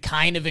Gio's been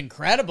kind of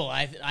incredible.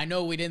 I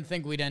know we didn't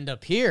think we'd end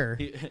up here.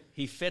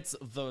 He fits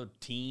the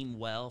team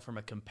well from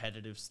a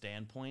competitive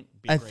standpoint.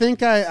 I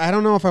think I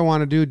don't know if I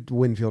want to do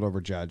Winfield over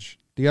Judge.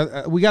 The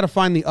other, we got to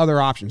find the other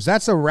options.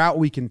 That's a route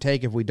we can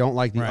take if we don't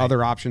like the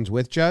other options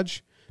with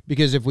Judge.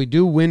 Because if we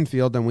do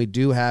Winfield, then we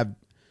do have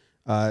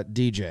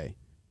DJ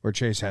or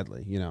Chase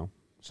Headley. You know,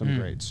 some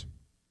greats.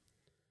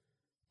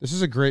 This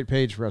is a great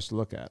page for us to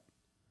look at.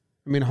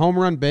 I mean, home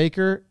run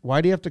Baker,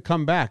 why do you have to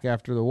come back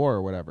after the war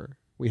or whatever?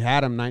 We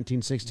had him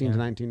 1916 to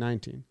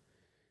 1919.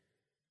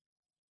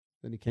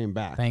 Then he came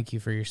back. Thank you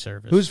for your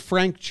service. Who's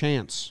Frank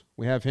Chance?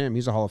 We have him.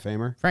 He's a Hall of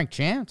Famer. Frank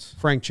Chance?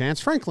 Frank Chance.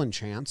 Franklin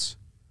Chance.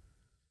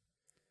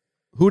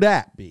 Who'd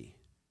that be?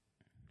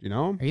 Do you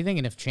know him? Are you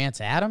thinking of Chance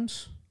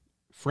Adams?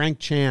 Frank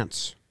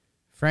Chance.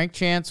 Frank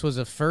Chance was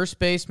a first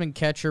baseman,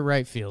 catcher,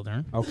 right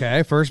fielder.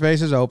 Okay, first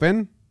base is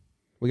open.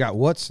 We got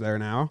Woods there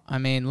now. I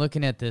mean,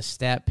 looking at this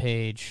stat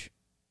page,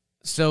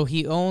 so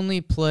he only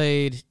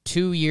played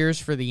 2 years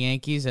for the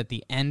Yankees at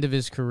the end of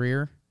his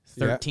career,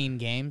 13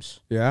 games.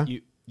 Yeah.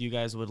 You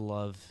guys would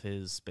love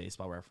his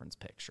Baseball Reference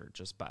picture,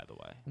 just by the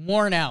way.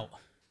 Worn out.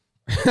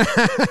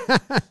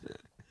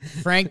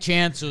 Frank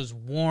Chance was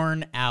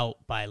worn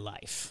out by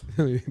life.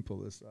 Let me pull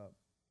this up.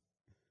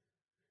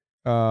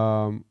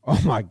 Oh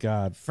my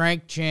God.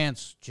 Frank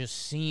Chance just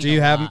seen. Do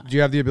you have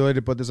the ability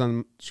to put this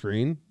on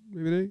screen,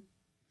 BBD?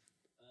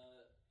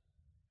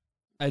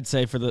 I'd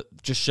say for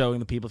just showing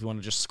the people, if you want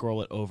to just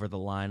scroll it over the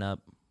lineup,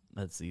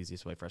 that's the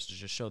easiest way for us to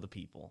just show the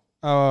people.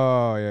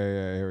 Oh,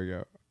 yeah. Here we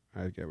go.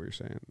 I get what you're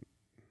saying.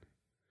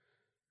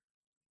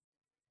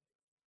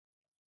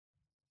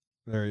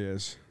 There he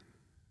is.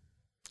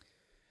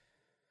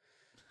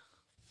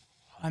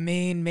 I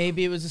mean,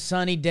 maybe it was a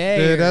sunny day.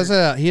 Dude,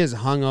 he is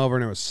hungover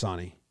and it was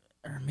sunny.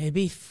 Or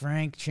maybe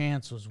Frank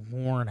Chance was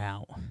worn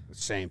out.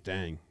 Same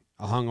thing.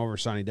 A hungover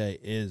sunny day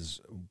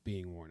is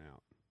being worn out.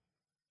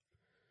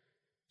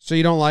 So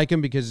you don't like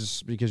him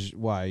because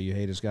why? You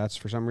hate his guts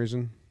for some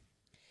reason?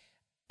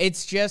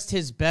 It's just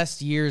his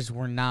best years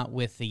were not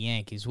with the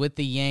Yankees. With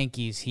the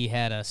Yankees, he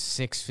had a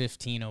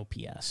 .615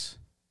 OPS.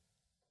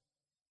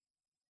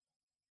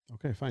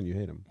 Okay, fine. You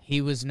hate him.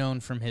 He was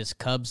known from his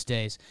Cubs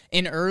days.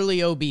 An early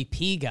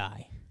OBP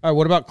guy. All right,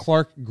 what about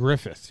Clark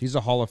Griffith? He's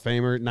a Hall of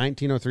Famer,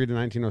 1903 to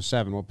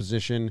 1907. What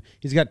position?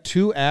 He's got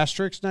 2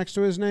 asterisks next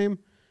to his name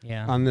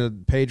on the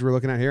page we're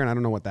looking at here, and I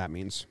don't know what that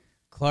means.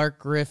 Clark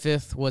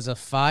Griffith was a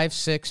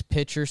 5'6"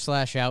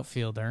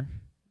 pitcher/outfielder.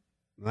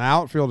 The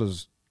outfield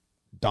is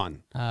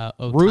done.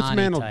 Ruth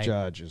Mantle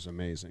Judge is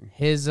amazing.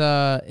 His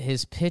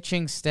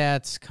pitching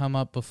stats come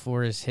up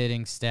before his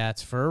hitting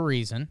stats for a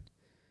reason.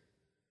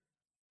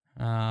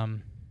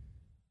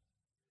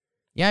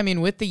 Yeah, I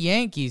mean, with the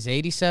Yankees,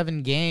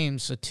 87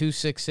 games, a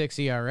 2.66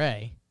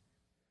 ERA.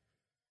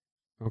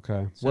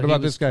 Okay. So what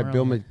about this guy, thrown.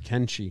 Bill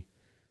McKechnie?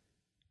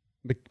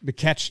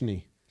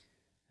 McKechnie.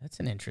 That's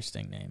an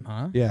interesting name,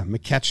 huh? Yeah,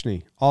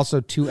 McKechnie.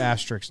 Also 2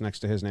 asterisks next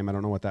to his name. I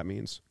don't know what that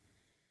means.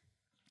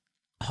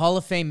 Hall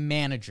of Fame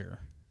manager,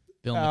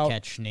 Bill Oh.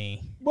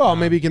 McKechnie. Well,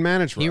 maybe he can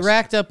manage for He us.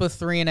 racked up a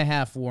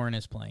 3.5 WAR in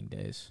his playing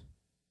days.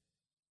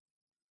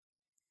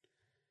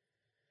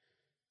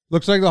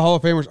 Looks like the Hall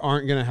of Famers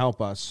aren't going to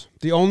help us.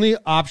 The only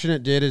option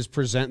it did is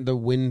present the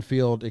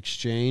Winfield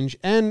exchange,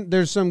 and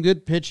there's some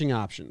good pitching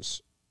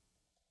options.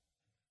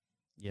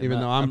 Yeah, Even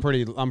but though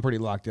I'm pretty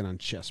locked in on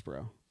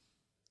Chesbro.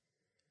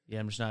 Yeah,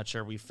 I'm just not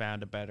sure we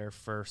found a better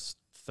first,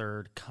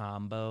 third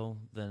combo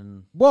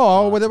than.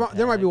 Well, lots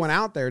there of might be tags. one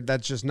out there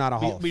that's just not a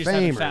Hall of We just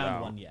haven't Famer. found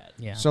though. one yet.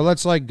 Yeah. So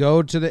let's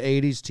go to the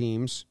 80s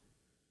teams.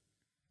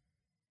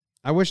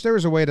 I wish there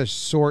was a way to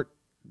sort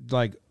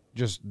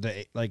just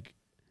the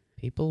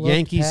People love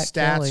Yankees Pat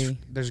stats. Kelly.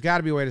 There's got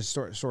to be a way to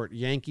sort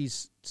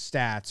Yankees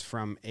stats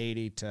from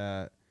 80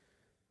 to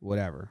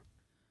whatever.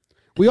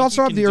 We think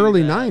also you have can the do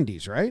early that.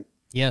 90s, right?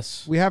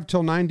 Yes. We have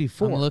till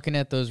 94. I'm looking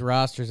at those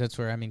rosters. That's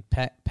where,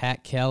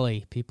 Pat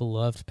Kelly. People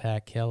loved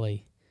Pat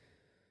Kelly.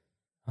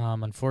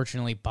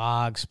 Unfortunately,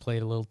 Boggs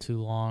played a little too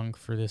long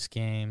for this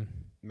game.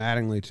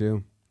 Mattingly,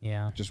 too.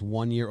 Yeah. Just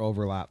 1 year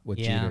overlap with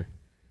Yeah.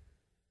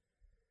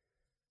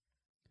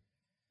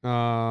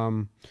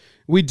 Jeter.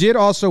 We did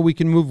also, we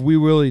can move Wee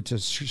Willie to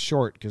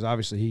short because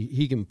obviously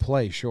he can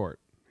play short.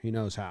 He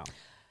knows how.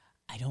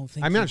 I don't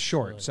think I'm he not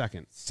short, could.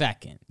 second.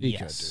 Second, He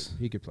yes. could, dude.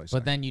 He could play But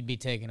second. then you'd be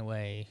taking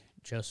away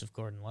Joseph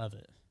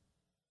Gordon-Levitt,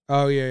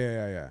 Oh,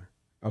 yeah.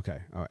 Okay.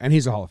 Oh, and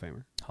he's a Hall of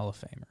Famer. Hall of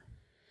Famer.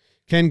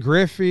 Ken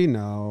Griffey?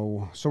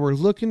 No. So we're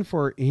looking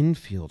for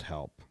infield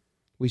help.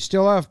 We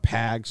still have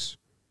Pags,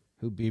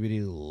 who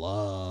BBD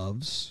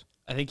loves.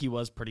 I think he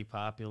was pretty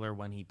popular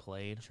when he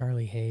played.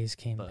 Charlie Hayes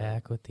came But-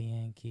 back with the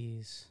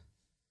Yankees.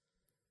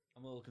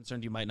 I'm a little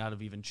concerned you might not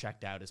have even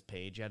checked out his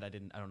page yet. I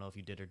don't know if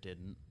you did or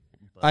didn't.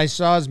 But I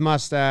saw his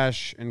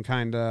mustache and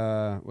kind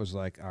of was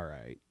like, all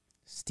right.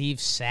 Steve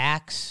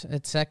Sachs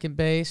at second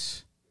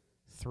base,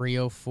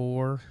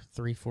 304,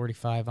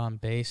 345 on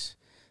base.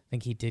 I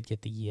think he did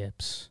get the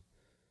yips.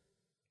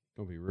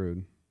 Don't be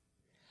rude.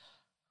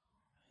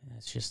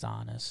 That's just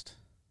honest.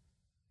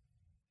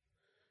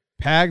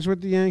 Pags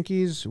with the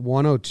Yankees,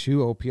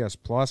 102 OPS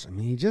plus. I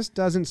mean, he just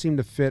doesn't seem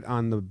to fit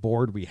on the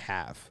board we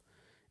have.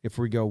 If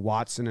we go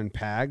Watson and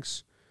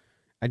Pags,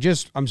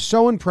 I'm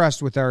so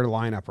impressed with our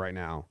lineup right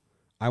now.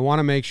 I want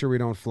to make sure we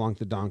don't flunk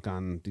the dunk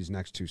on these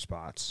next two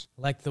spots.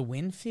 Like the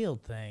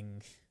Winfield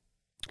thing.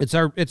 It's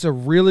a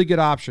really good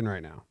option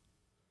right now.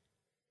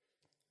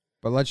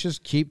 But let's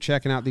just keep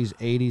checking out these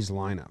 80s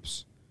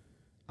lineups.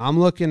 I'm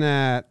looking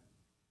at,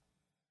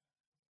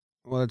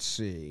 let's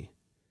see.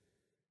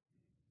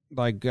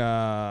 Like,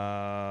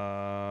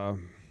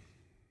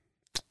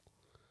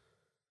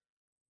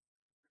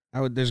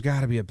 there's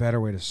got to be a better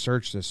way to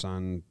search this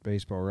on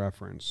Baseball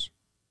Reference.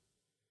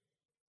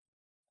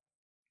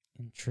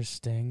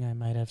 Interesting. I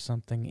might have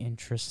something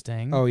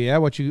interesting. Oh yeah,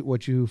 what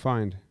you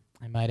find?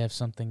 I might have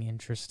something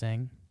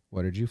interesting.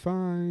 What did you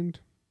find?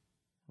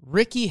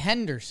 Ricky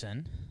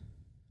Henderson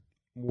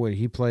Wait,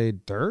 he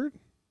played third?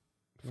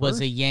 was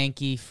First? a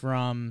Yankee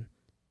from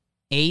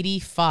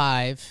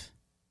 85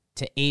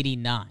 to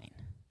 89.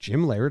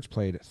 Jim Leyritz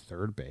played at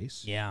third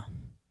base. Yeah.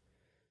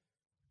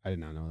 I did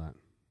not know that.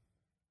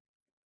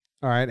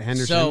 All right,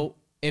 Henderson. So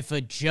if a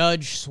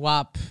Judge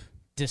swap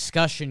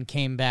discussion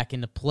came back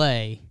into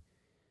play,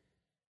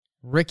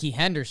 Ricky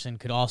Henderson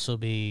could also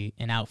be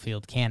an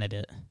outfield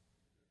candidate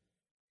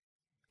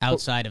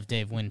outside of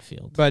Dave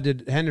Winfield. But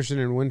did Henderson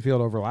and Winfield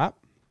overlap?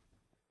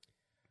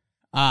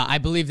 I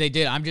believe they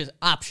did. I'm just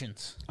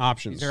options.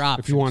 Options. These are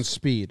If you want options.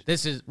 speed.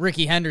 This is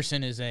Ricky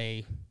Henderson is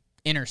a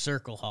inner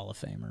circle Hall of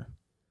Famer.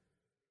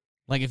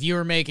 Like if you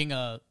were making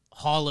a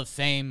Hall of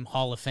Fame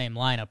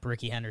lineup,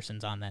 Ricky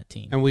Henderson's on that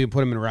team. And we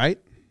put him in right?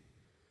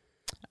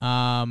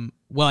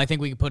 Well, I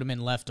think we could put him in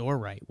left or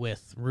right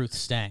with Ruth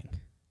Stang.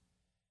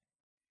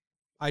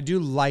 I do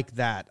like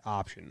that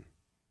option.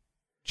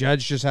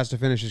 Judge just has to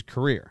finish his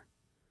career.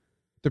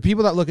 The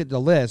people that look at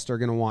the list are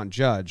going to want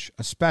Judge,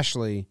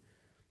 especially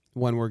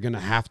when we're going to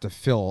have to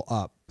fill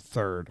up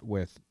third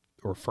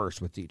or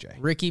first with DJ.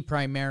 Ricky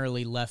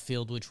primarily left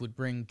field, which would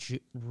bring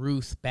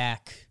Ruth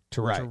back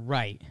To right. To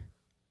right.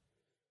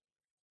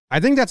 I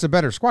think that's a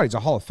better squad. He's a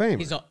Hall of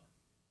Famer.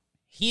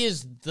 He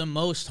is the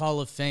most Hall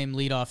of Fame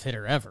leadoff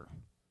hitter ever.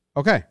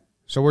 Okay,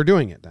 so we're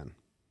doing it then.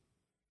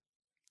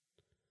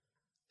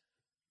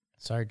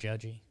 Sorry,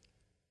 Judgy.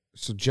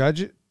 So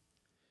Judge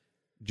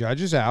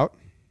is out.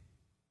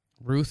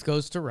 Ruth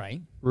goes to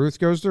right. Ruth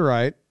goes to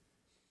right.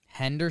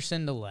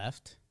 Henderson to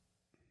left.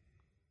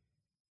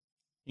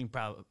 you can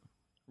probably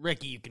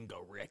Ricky. You can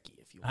go Ricky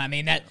if you want. I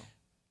mean, to.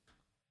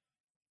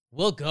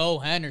 we'll go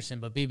Henderson,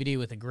 but BBD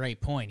with a great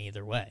point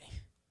either way.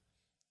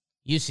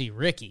 You see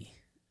Ricky.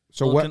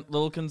 So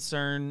little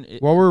concern.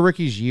 What were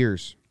Ricky's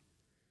years?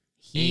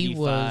 He 85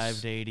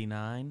 was to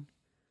 89.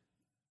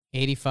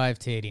 85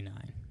 to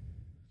 89.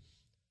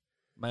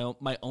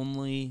 My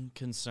only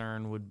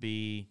concern would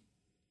be,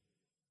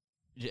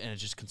 and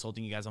it's just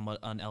consulting you guys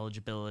on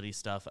eligibility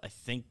stuff. I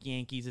think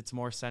Yankees, it's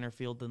more center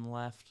field than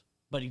left,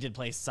 but he did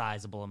play a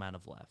sizable amount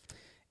of left.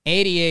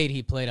 88,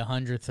 he played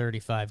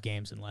 135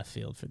 games in left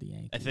field for the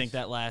Yankees. I think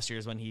that last year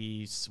is when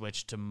he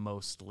switched to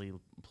mostly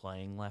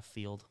playing left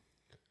field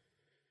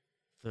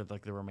for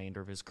like the remainder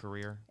of his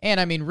career. And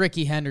I mean,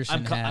 Ricky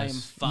Henderson I am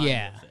has. fine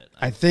Yeah. with it.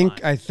 I I'm think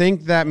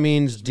fine. that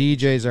means Just making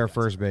sure DJ's you our guys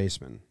first are-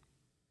 baseman.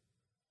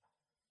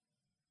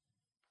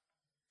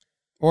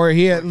 Or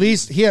he at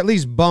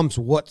least bumps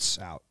Woods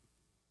out.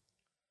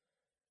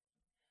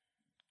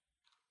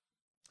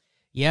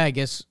 Yeah, I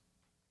guess.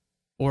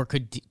 Or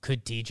could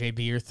DJ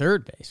be your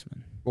third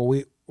baseman?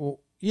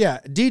 Yeah,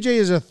 DJ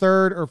is a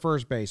third or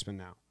first baseman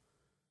now.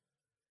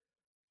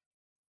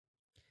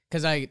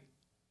 Because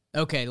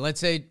let's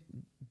say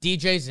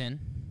DJ's in.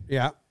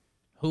 Yeah.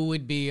 Who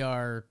would be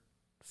our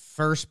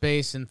first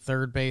base and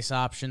third base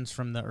options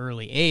from the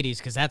early 80s?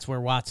 Because that's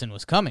where Watson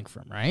was coming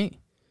from, right?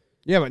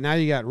 Yeah, but now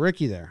you got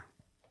Ricky there.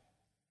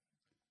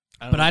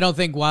 But I don't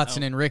think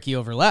Watson and Ricky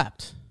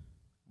overlapped.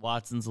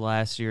 Watson's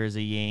last year as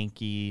a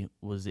Yankee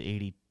was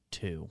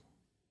 82.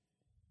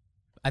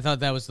 I thought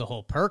that was the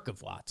whole perk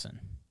of Watson.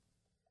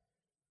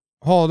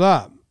 Hold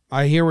up.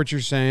 I hear what you're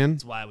saying.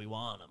 That's why we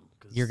want him.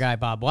 'Cause Your guy,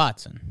 Bob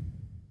Watson.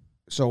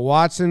 So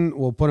Watson,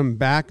 we'll put him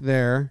back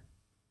there.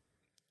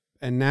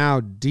 And now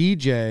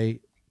DJ,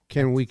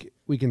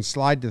 we can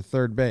slide to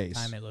third base.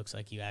 Time it looks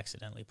like you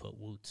accidentally put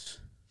Woots.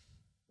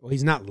 Well,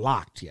 he's not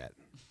locked yet.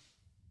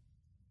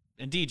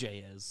 And DJ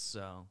is,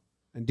 so.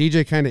 And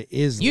DJ kind of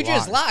is You locked.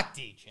 just locked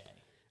DJ.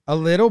 A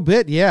little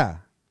bit, yeah.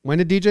 When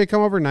did DJ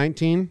come over?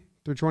 19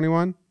 through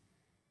 21?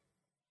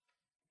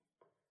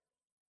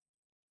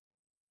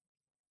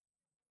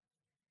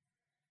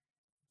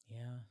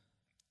 Yeah.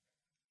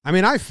 I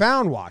mean, I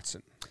found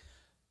Watson.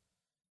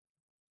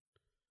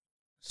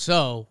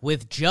 So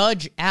with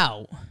Judge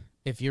out,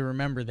 if you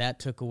remember, that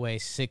took away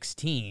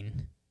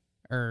 16,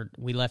 or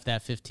we left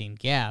that 15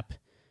 gap.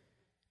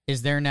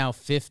 Is there now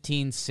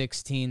 15,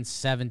 16,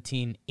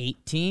 17,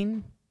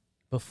 18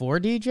 before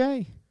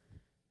DJ?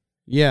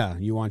 Yeah,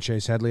 you want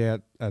Chase Headley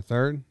at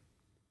third?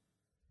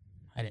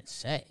 I didn't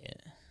say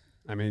it.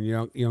 I mean, you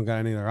don't got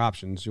any other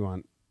options. You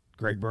want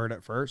Greg Bird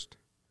at first?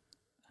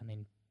 I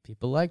mean,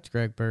 people liked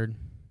Greg Bird.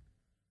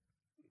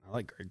 I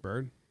like Greg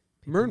Bird.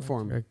 I'm rooting for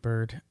him. Greg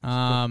Bird.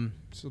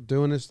 Still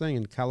doing his thing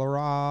in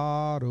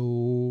Colorado.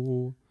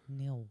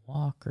 Neil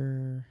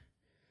Walker.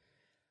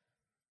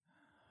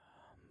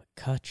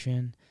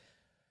 McCutcheon.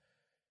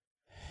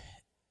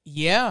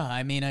 Yeah,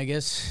 I mean, I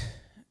guess,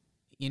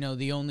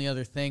 the only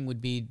other thing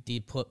would be, do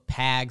you put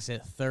Pags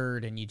at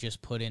third and you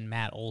just put in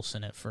Matt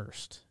Olson at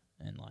first?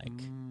 And,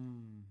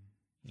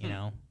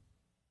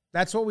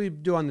 That's what we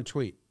do on the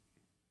tweet.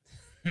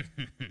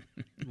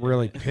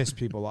 Really piss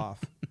people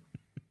off.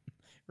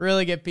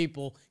 Really get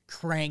people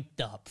cranked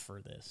up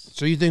for this.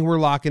 So you think we're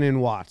locking in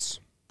Watts?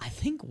 I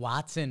think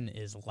Watson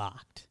is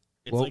locked.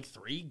 It's Well- like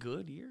 3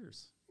 good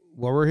years.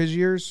 What were his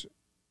years?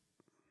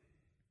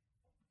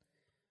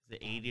 The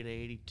 80 to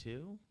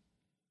 82.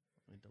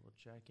 Let me double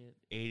check it.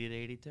 80 to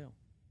 82.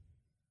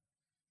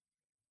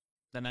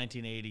 The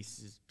 1980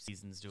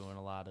 season's doing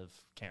a lot of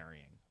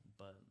carrying,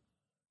 but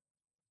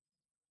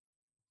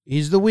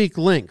He's the weak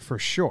link for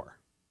sure.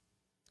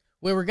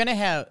 Where we're going to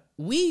have,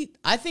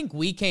 I think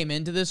we came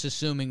into this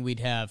assuming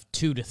we'd have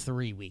 2 to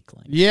 3 weak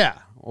links. Yeah,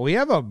 we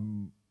have a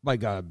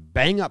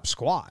bang up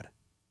squad.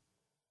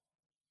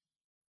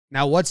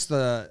 Now, what's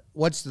the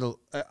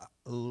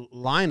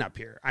lineup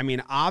here? I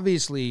mean,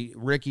 obviously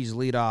Ricky's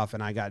leadoff,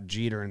 and I got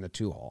Jeter in the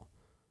 2-hole.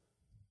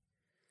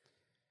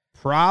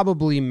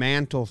 Probably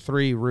Mantle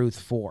 3, Ruth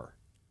 4.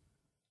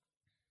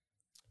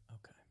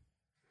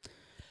 Okay.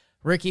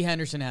 Ricky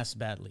Henderson has to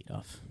bat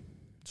leadoff.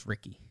 It's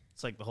Ricky.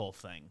 it's like the whole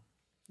thing.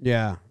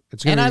 Yeah,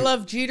 it's And gonna I be,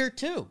 love Jeter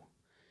too.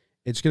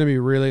 It's going to be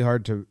really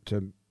hard to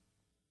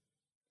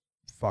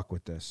fuck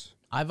with this.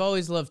 I've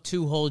always loved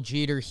 2-hole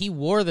Jeter. He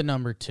wore the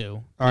number 2.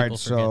 All right, People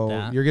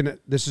so forget that.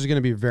 this is gonna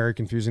be very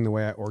confusing the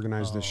way I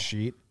organize this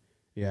sheet.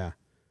 Yeah.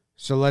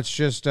 So let's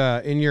just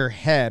in your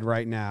head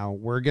right now,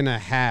 we're gonna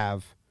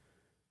have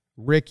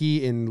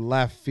Ricky in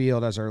left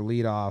field as our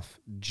leadoff,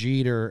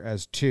 Jeter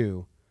as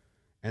 2.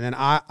 And then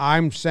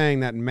I'm saying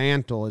that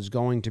Mantle is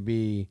going to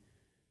be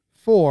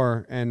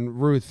 4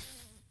 and Ruth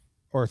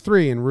or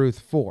 3 and Ruth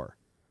 4.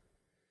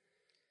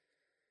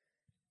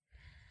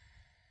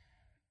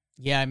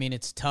 Yeah, I mean,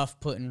 it's tough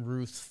putting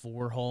Ruth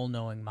 4-hole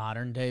knowing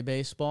modern day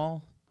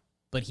baseball,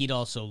 but he'd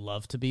also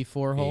love to be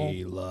 4-hole.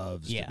 He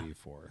loves Yeah. to be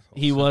 4th.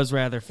 He was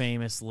rather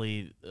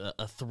famously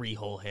a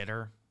 3-hole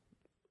hitter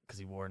because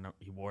he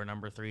wore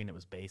number 3 and it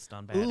was based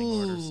on batting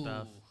order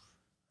stuff.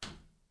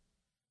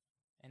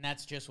 And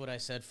that's just what I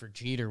said for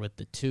Jeter with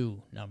the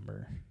 2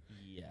 number.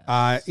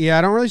 Yes. Yeah,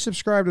 I don't really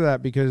subscribe to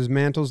that because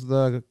Mantle's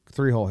the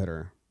 3-hole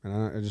hitter.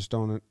 And I just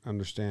don't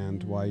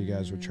understand why you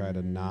guys would try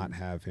to not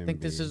have him. I think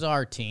this is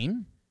our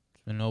team.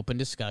 It's been an open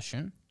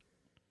discussion.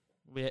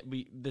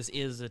 This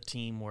is a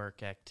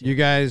teamwork activity. You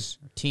guys,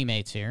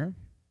 Teammates here.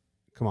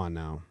 come on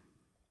now.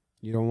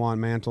 You don't want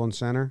Mantle in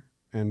center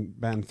and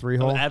batting I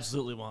 3-hole would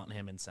absolutely want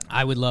him in center.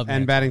 I would love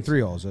and that. batting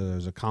 3-holes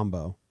as a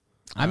combo.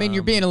 I mean,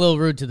 you're being a little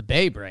rude to the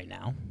Babe right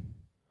now.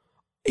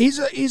 He's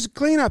a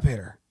cleanup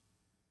hitter.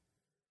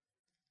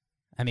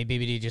 I mean,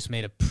 BBD just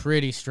made a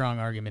pretty strong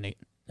argument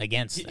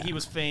against that. He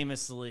was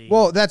famously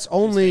Well, that's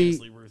only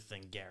Ruth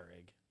and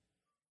Gehrig.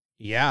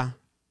 yeah.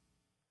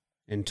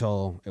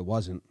 Until it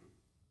wasn't.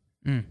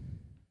 Mm.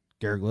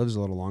 Gehrig lives a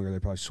little longer. They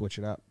probably switch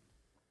it up.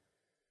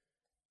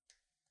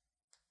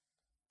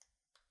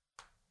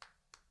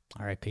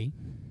 R.I.P.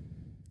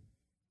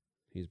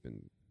 He's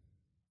been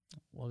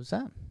What was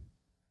that?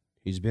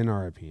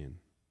 RIP-ing.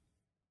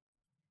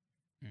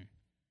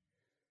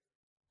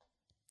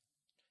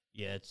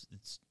 Yeah, it's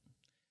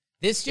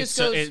This just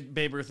goes.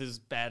 Babe Ruth is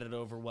batted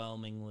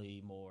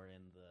overwhelmingly more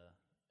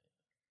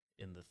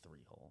in the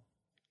 3-hole.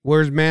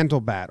 Where's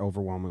Mantle bat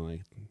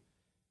overwhelmingly?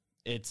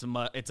 It's a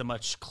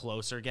much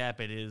closer gap.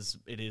 It is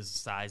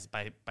sized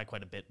by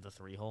quite a bit the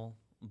 3-hole,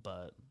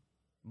 but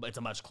it's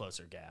a much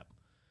closer gap.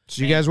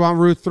 So you guys want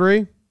Ruth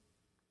 3?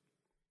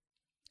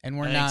 And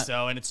we're I not. think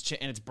so, and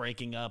it's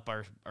breaking up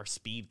our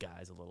speed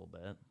guys a little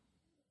bit.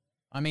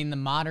 I mean, the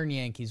modern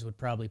Yankees would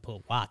probably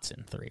put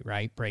Watson 3,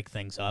 right? Break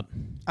things up.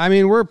 I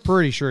mean, we're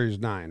pretty sure he's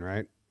 9,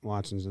 right?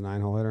 Watson's a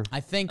 9-hole hitter. I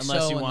think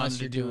Unless so. you Unless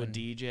wanted you're to do a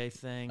doing DJ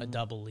thing. a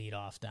double lead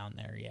off down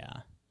there,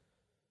 yeah.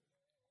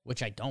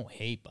 Which I don't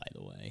hate, by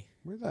the way.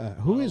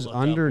 Who I'll is look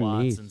up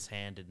underneath? Watson's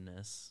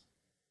handedness?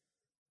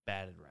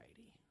 Batted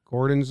righty.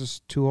 Gordon's a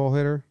 2-hole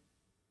hitter.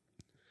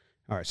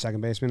 All right,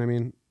 second baseman, I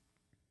mean.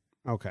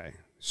 Okay.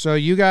 So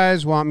you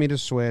guys want me to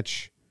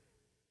switch.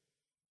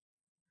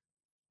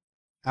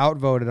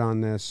 Outvoted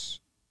on this.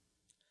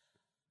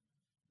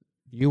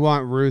 You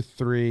want Ruth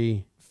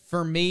 3.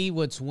 For me,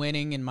 what's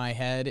winning in my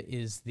head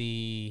is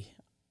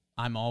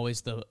I'm always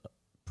the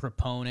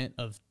proponent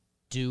of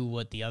do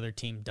what the other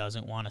team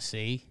doesn't want to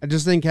see. I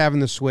just think having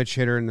the switch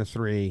hitter in the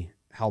 3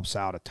 helps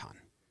out a ton.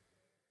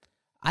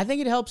 I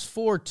think it helps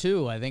 4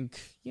 too. I think,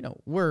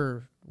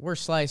 we're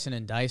slicing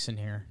and dicing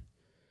here.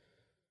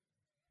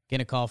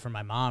 Getting a call from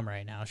my mom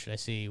right now. Should I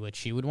see what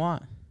she would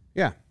want?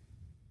 Yeah.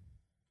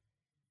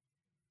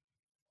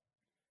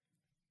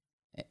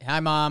 Hi,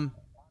 Mom.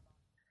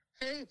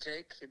 Hey,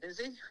 Jake, you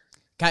busy?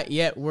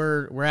 Yeah,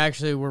 we're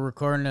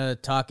recording a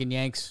Talking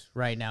Yanks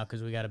right now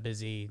because we got a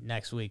busy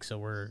next week,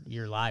 so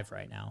you're live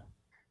right now.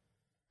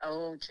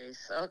 Oh, jeez.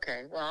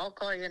 Okay. Well, I'll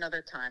call you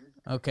another time.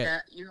 Okay.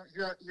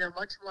 You're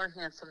much more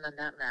handsome than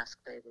that mask,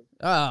 baby.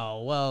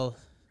 Oh, well,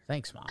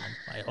 thanks, Mom.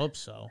 I hope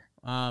so.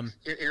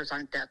 Your ears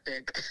aren't that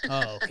big.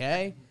 Oh,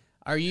 okay.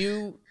 Are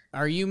you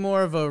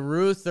more of a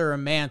Ruth or a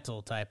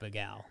Mantle type of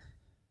gal?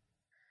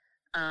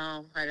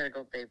 I gotta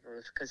go Babe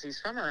Ruth because he's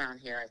from around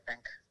here, I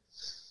think.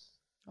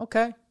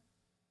 Okay.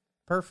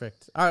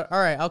 Perfect. All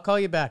right. I'll call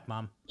you back,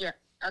 Mom. Yeah.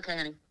 Okay,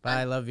 honey.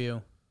 Bye. Love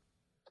you.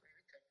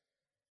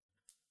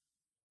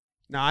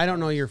 Now, I don't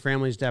know your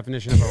family's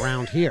definition of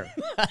around here.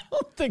 I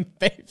don't think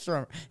Babe's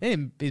from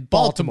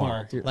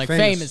Baltimore. Like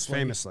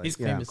famously. He's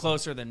yeah.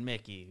 closer than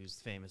Mickey, who's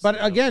famous. But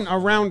in again,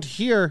 Oklahoma. around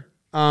here,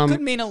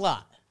 Could mean a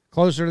lot.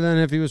 closer than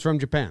if he was from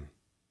Japan.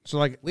 So,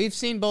 like, We've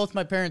seen both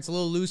my parents a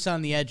little loose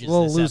on the edges. a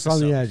little this loose on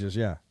the episode. edges,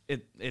 yeah.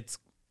 It's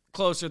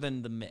closer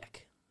than the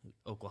Mick,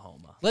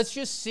 Oklahoma. Let's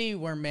just see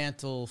where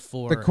Mantle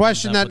 4. The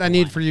question ends up that with I the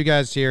need line. for you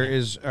guys here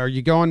is, are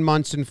you going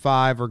Munson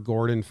 5 or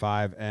Gordon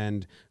 5?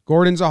 And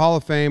Gordon's a Hall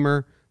of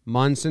Famer.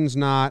 Munson's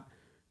not.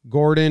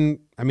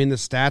 Gordon, I mean, the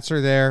stats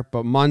are there,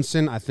 but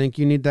Munson, I think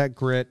you need that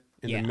grit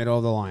in Yeah. the middle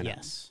of the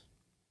lineup.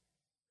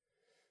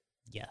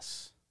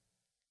 Yes.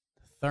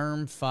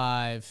 Therm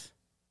 5.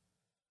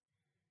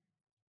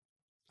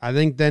 I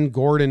think then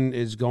Gordon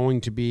is going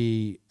to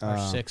be Our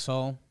 6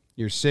 hole.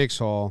 your 6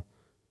 hole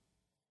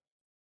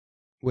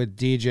with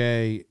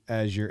DJ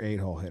as your 8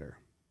 hole hitter.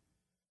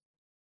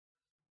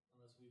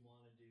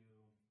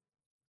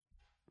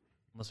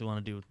 Unless we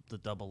want to do the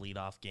double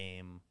leadoff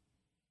game.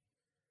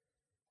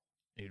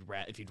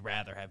 If you'd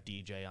rather have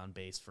DJ on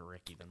base for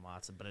Ricky than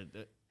Watson,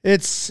 but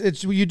It's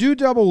you do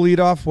double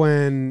leadoff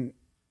when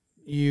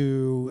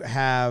you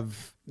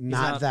have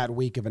not that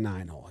weak of a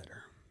 9 hole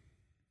hitter.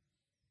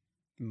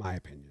 In my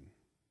opinion.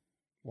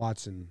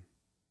 Watson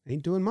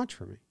ain't doing much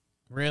for me.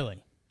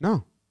 Really?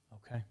 No.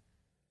 Okay.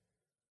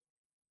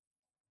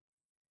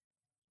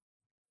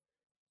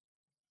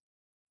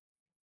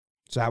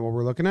 Is that what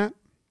we're looking at?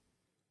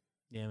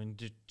 yeah, I mean,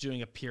 just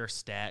doing a pure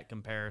stat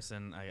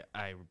comparison,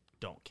 I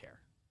don't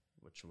care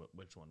which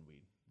one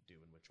we do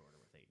in which order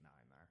with 8-9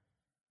 there.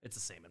 It's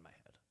the same in my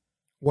head.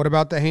 What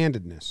about the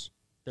handedness?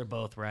 They're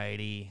both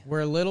righty.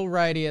 We're a little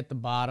righty at the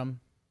bottom.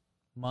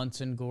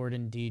 Munson,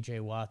 Gordon, DJ,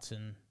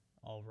 Watson,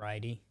 all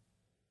righty.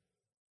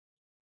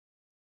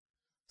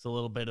 It's a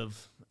little bit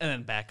of, and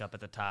then back up at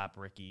the top,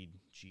 Ricky,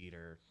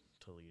 Jeter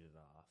to lead it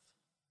off.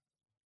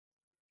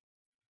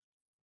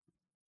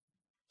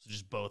 So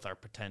just both our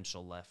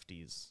potential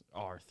lefties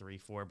are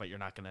 3-4, but you're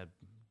not going to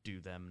do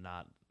them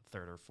not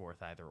third or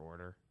fourth either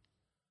order.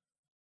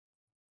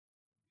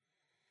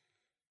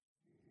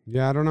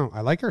 Yeah, I don't know.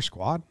 I like our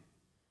squad.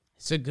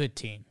 It's a good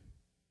team.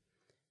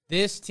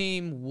 This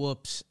team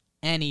whoops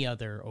any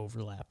other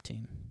overlap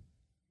team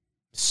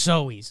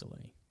so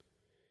easily.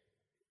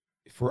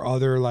 For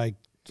other like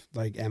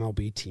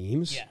MLB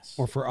teams? Yes.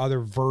 Or for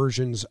other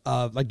versions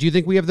of, like, do you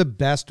think we have the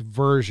best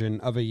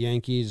version of a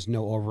Yankees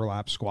no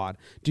overlap squad?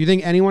 Do you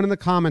think anyone in the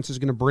comments is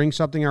going to bring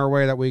something our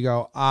way that we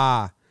go,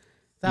 yeah,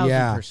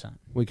 1,000%.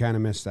 we kind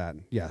of missed that?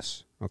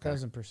 Yes. Okay.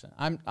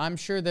 1,000%. I'm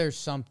sure there's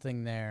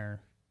something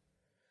there.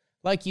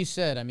 Like you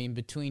said, I mean,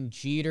 between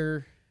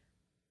Jeter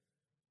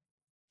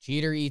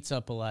eats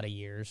up a lot of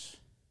years.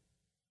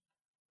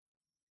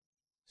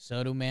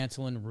 So do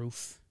Mantle and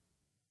Roof.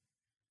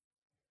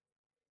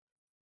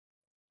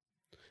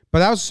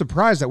 But I was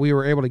surprised that we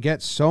were able to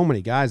get so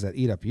many guys that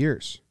eat up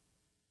years.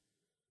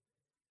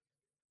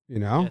 You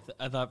know?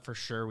 I thought for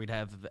sure we'd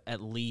have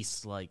at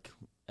least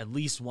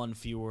one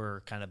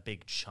fewer kind of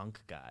big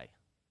chunk guy.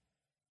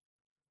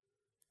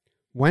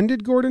 When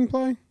did Gordon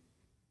play?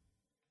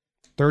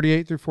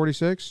 38 through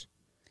 46?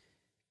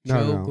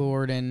 Joe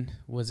Gordon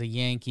was a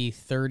Yankee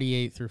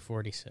 38 through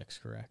 46,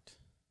 correct?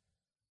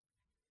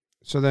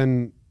 So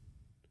then,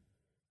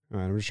 all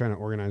right, I'm just trying to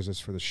organize this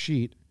for the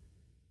sheet.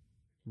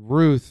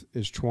 Ruth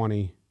is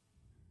 20.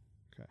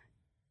 Okay.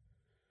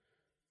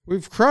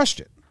 We've crushed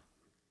it.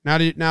 Now,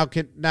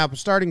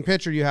 starting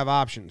pitcher, you have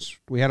options.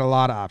 We had a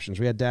lot of options.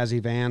 We had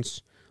Dazzy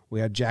Vance. We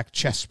had Jack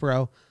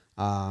Chesbro.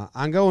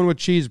 I'm going with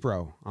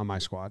Cheesebro on my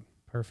squad.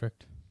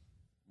 Perfect.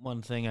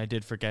 One thing I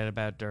did forget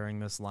about during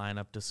this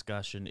lineup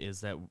discussion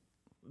is that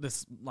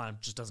this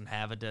lineup just doesn't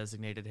have a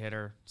designated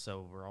hitter,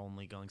 so we're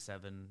only going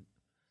 7.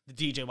 The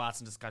DJ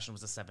Watson discussion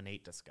was a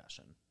 7-8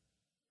 discussion.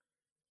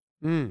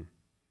 Well,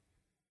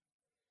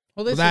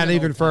 Well, that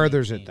even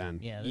furthers it then.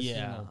 Yeah, this is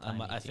an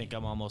old-timey I think team.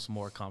 I'm almost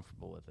more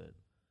comfortable with it.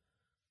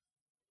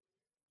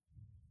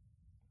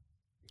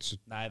 So-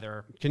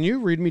 Neither Can you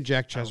read me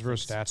Jack I don't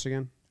Chesbro's think so. stats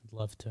again? I'd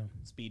love to.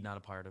 speed, not a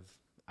part of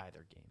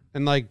either game.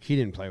 And, like, he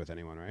didn't play with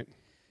anyone, right?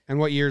 And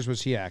what years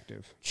was he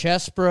active?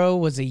 Chesbro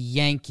was a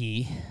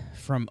Yankee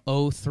from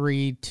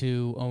 03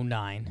 to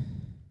 09.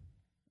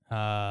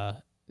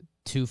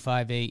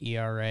 2.58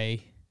 ERA.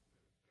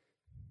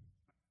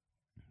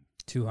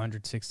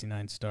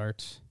 269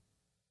 starts.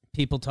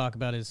 People talk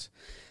about his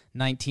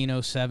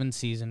 1907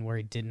 season where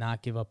he did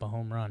not give up a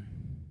home run.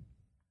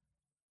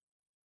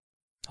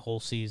 Whole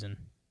season.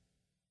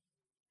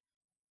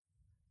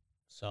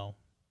 So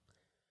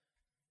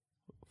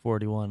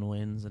 41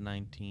 wins in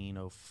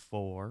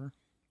 1904.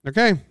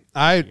 Okay.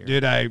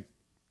 I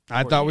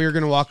thought we were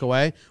going to walk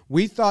away.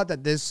 We thought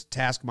that this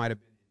task might have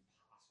been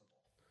impossible.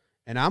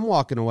 And I'm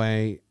walking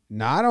away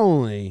not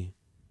only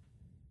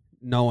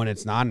knowing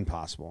it's not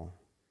impossible,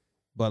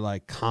 but,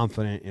 like,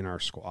 confident in our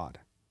squad.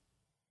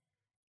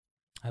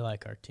 I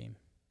like our team.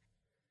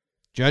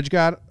 Judge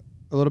got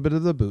a little bit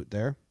of the boot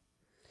there.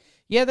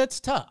 Yeah, that's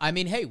tough. I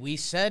mean, hey, we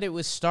said it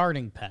was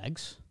starting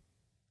pegs.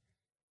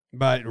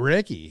 But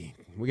Ricky,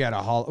 we got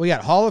Hall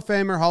of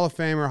Famer, Hall of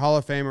Famer, Hall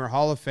of Famer,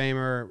 Hall of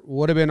Famer,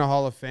 would have been a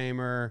Hall of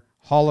Famer,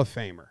 Hall of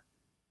Famer.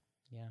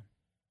 Yeah.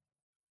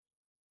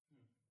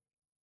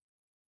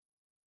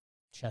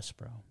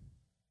 Chesbro.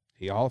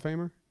 He a Hall of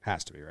Famer?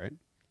 Has to be, right?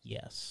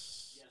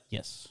 Yes.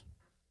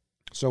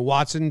 So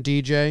Watson,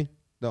 DJ,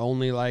 the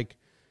only, like,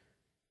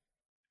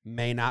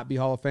 may not be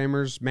Hall of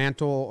Famers.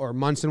 Mantle or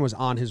Munson was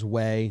on his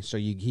way, so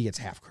he gets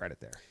half credit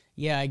there.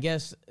 Yeah, I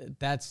guess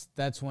that's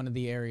one of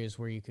the areas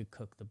where you could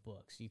cook the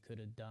books. You could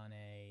have done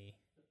a...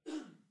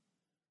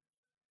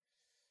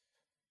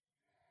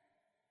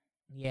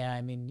 Yeah,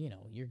 I mean,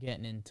 you're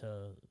getting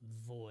into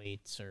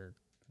Voits or,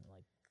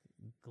 like,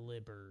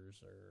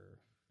 Glibbers or...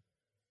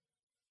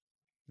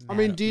 I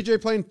mean,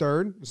 DJ playing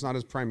third. It's not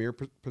his premier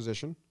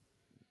position.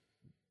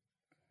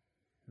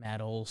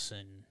 Matt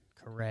Olson,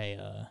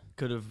 Correa.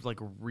 Could have, like,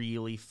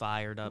 really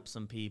fired up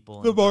some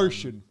people. The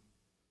Martian.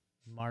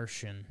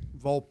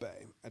 Volpe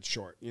at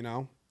short,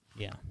 Yeah.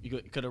 You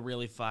could have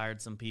really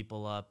fired some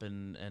people up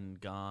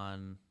and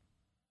gone.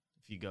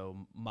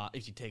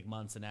 If you take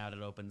Munson out, it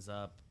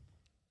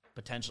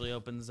potentially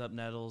opens up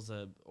Nettles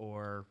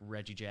or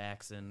Reggie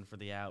Jackson for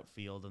the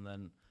outfield, and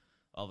then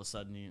all of a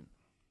sudden you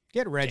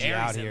get Reggie Jerry's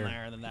out in here.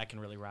 there, and then that can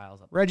really rile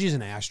up. Reggie's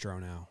an Astro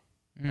now.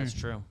 That's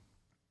true.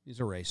 He's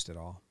erased it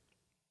all.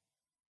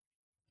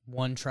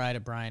 One try to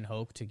Brian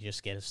Hoke to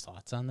just get his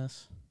thoughts on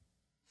this.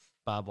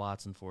 Bob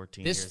Watson,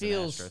 14 This years.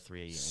 feels Astro, 3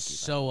 Yankees.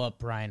 so up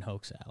Brian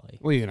Hoke's alley.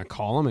 What, are you going to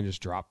call him and just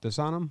drop this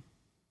on him?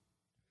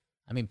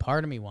 I mean,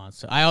 part of me wants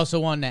to. I also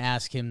wanted to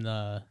ask him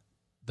the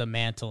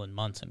Mantle and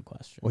Munson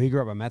question. Well, he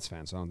grew up a Mets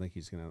fan, so I don't think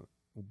he's going to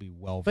be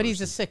well. But he's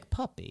a sick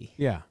puppy.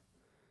 Yeah.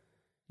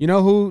 You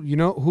know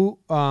who?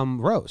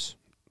 Rose.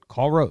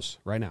 Call Rose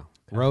right now.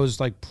 Okay. Rose,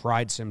 like,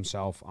 prides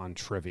himself on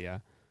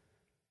trivia.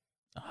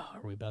 Oh,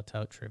 are we about to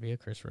out trivia,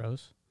 Chris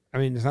Rose? I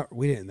mean, it's not.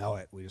 We didn't know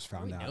it. We just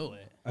found out. We know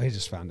it. Oh, he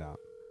just found out.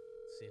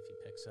 Let's see if he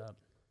picks up.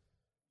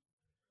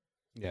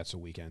 Yeah, it's a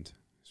weekend.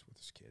 He's with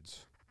his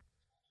kids.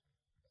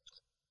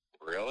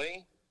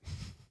 Really?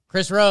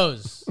 Chris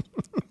Rose.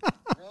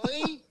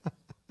 Really?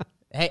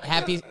 Hey,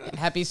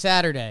 happy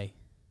Saturday.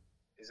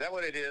 Is that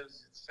what it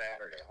is? It's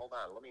Saturday. Hold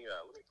on. Let me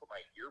put my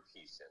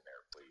earpiece in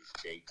there, please,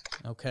 Jake.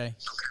 Okay.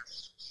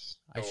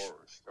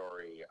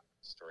 Story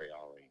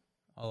Ollie.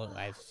 Oh,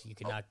 you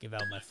could not give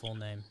out my full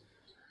name.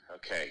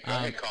 Okay, go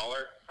ahead,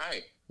 caller.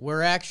 Hi.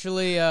 We're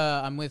actually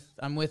I'm with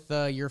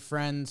your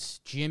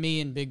friends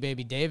Jimmy and Big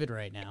Baby David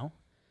right now.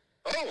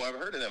 Oh, I've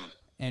heard of them.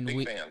 And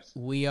Big fans.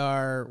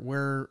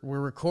 we're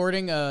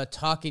recording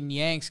Talking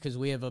Yanks because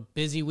we have a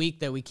busy week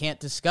that we can't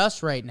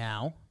discuss right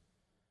now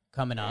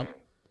coming up.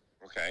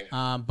 Okay.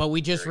 But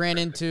we just ran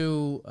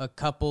into a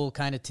couple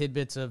kind of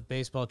tidbits of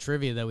baseball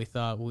trivia that we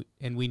thought,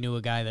 and we knew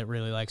a guy that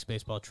really likes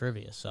baseball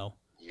trivia. So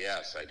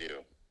yes, I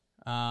do.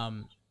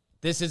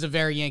 This is a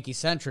very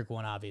Yankee-centric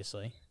one,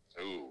 obviously.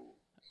 Ooh.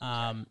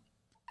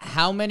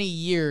 How many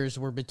years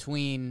were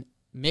between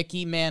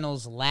Mickey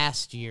Mantle's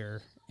last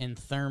year and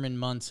Thurman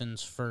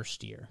Munson's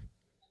first year?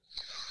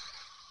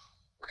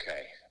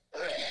 Okay.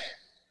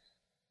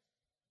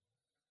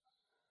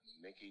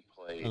 Mickey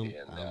played in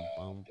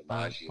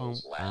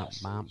DiMaggio's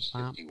last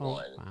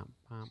 51.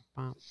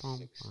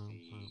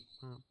 60.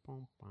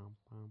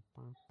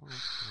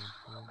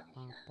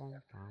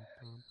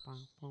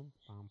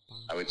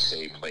 I would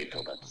say he played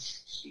till about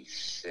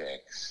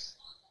 66.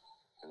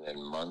 And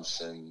then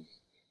Munson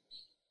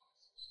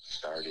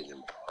started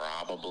in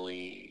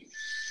probably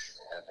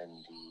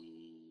 70.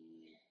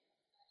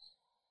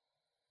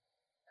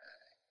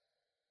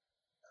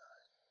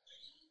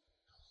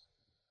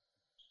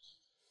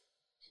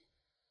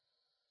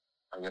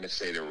 I'm going to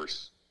say there were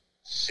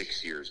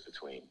 6 years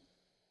between.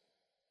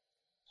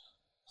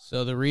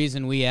 So the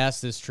reason we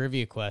asked this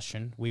trivia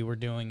question, we were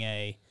doing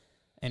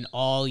an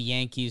all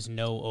Yankees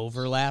no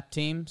overlap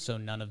team, so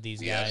none of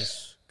these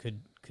guys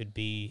could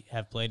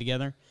have played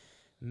together.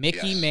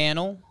 Mickey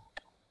Mantle,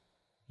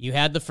 you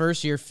had the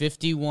first year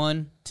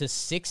 51 to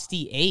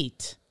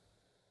 68.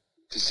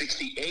 To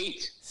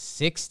 68?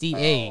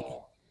 68.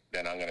 Oh,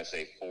 then I'm going to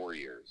say 4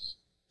 years.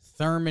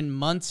 Thurman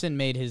Munson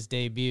made his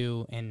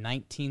debut in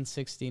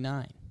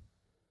 1969.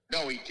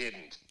 No, he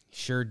didn't.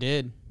 Sure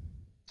did.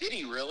 Did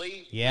he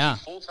really? Yeah.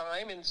 Full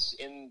time in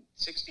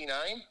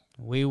 '69.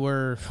 We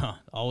were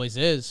always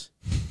is.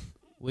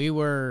 We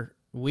were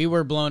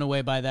blown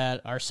away by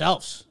that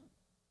ourselves.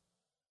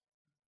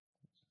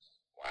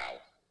 Wow.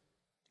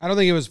 I don't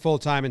think it was full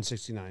time in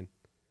 '69.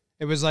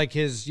 It was like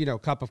his,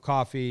 cup of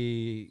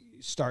coffee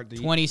start the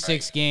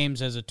 26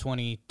 games as a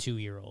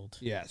 22-year-old.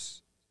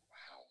 Yes.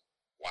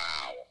 Wow.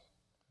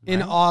 In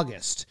Right.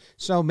 August.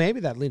 So maybe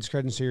that leads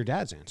credence to your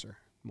dad's answer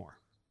more.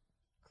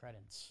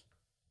 Credence.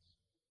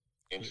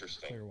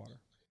 Interesting. Clearwater.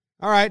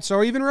 All right,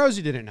 so even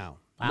Rosie didn't know.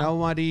 Wow.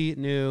 Nobody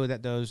knew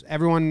that those.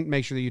 Everyone,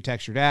 make sure that you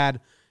text your dad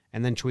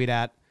and then tweet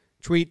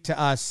to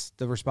us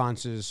the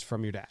responses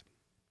from your dad.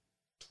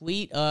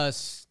 Tweet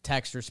us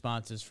text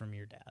responses from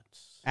your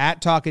dads.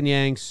 At Talkin'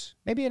 Yanks.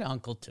 Maybe an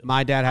uncle, too.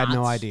 My dad had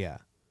no Aunts. idea.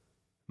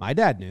 My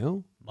dad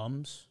knew.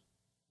 Mums.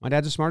 My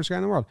dad's the smartest guy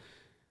in the world.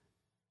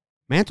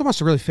 Mantle must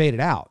have really faded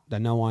out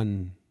that no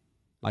one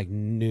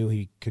knew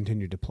he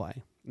continued to play.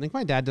 I think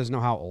my dad doesn't know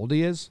how old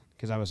he is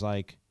because I was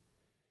like,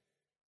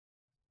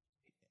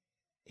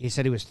 he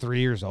said he was 3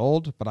 years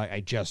old, but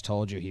I just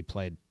told you he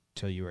played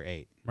till you were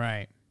 8.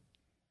 Right.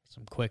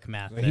 Some quick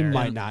math He there.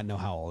 might not know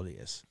how old he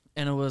is.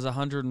 And it was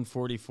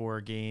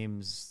 144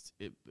 games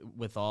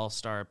with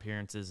all-star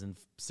appearances in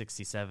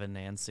 67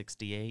 and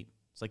 68.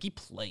 It's like he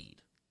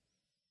played.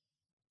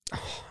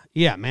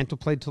 Yeah, Mantle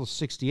played till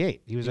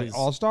 68. He was an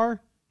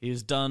all-star? He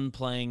was done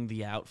playing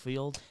the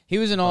outfield. He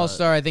was an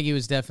all-star. I think he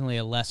was definitely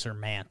a lesser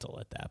Mantle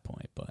at that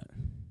point. But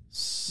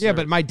Yeah,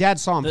 but my dad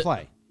saw him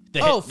play.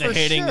 for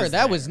sure.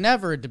 That was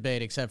never a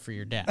debate except for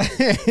your dad.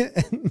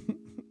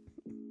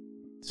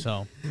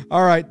 So,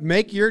 All right,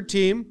 make your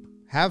team.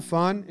 Have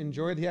fun.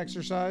 Enjoy the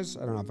exercise.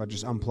 I don't know if I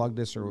just unplugged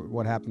this or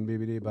what happened,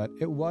 BBD, but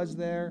it was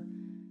there.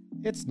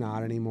 It's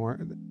not anymore.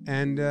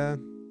 And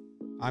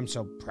I'm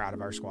so proud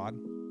of our squad.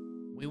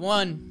 we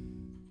won.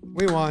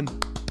 We won.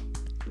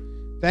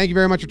 Thank you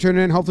very much for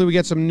tuning in. Hopefully we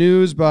get some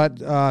news, but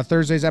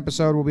Thursday's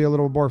episode will be a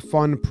little more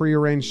fun,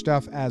 prearranged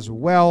stuff as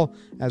well,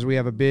 as we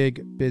have a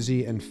big,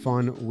 busy, and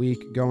fun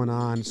week going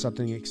on.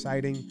 Something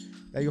exciting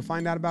that you'll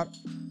find out about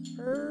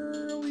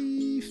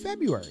early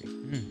February.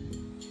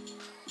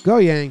 Go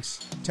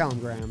Yanks. Tell them,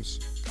 Grams.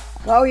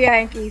 Go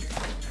Yankees.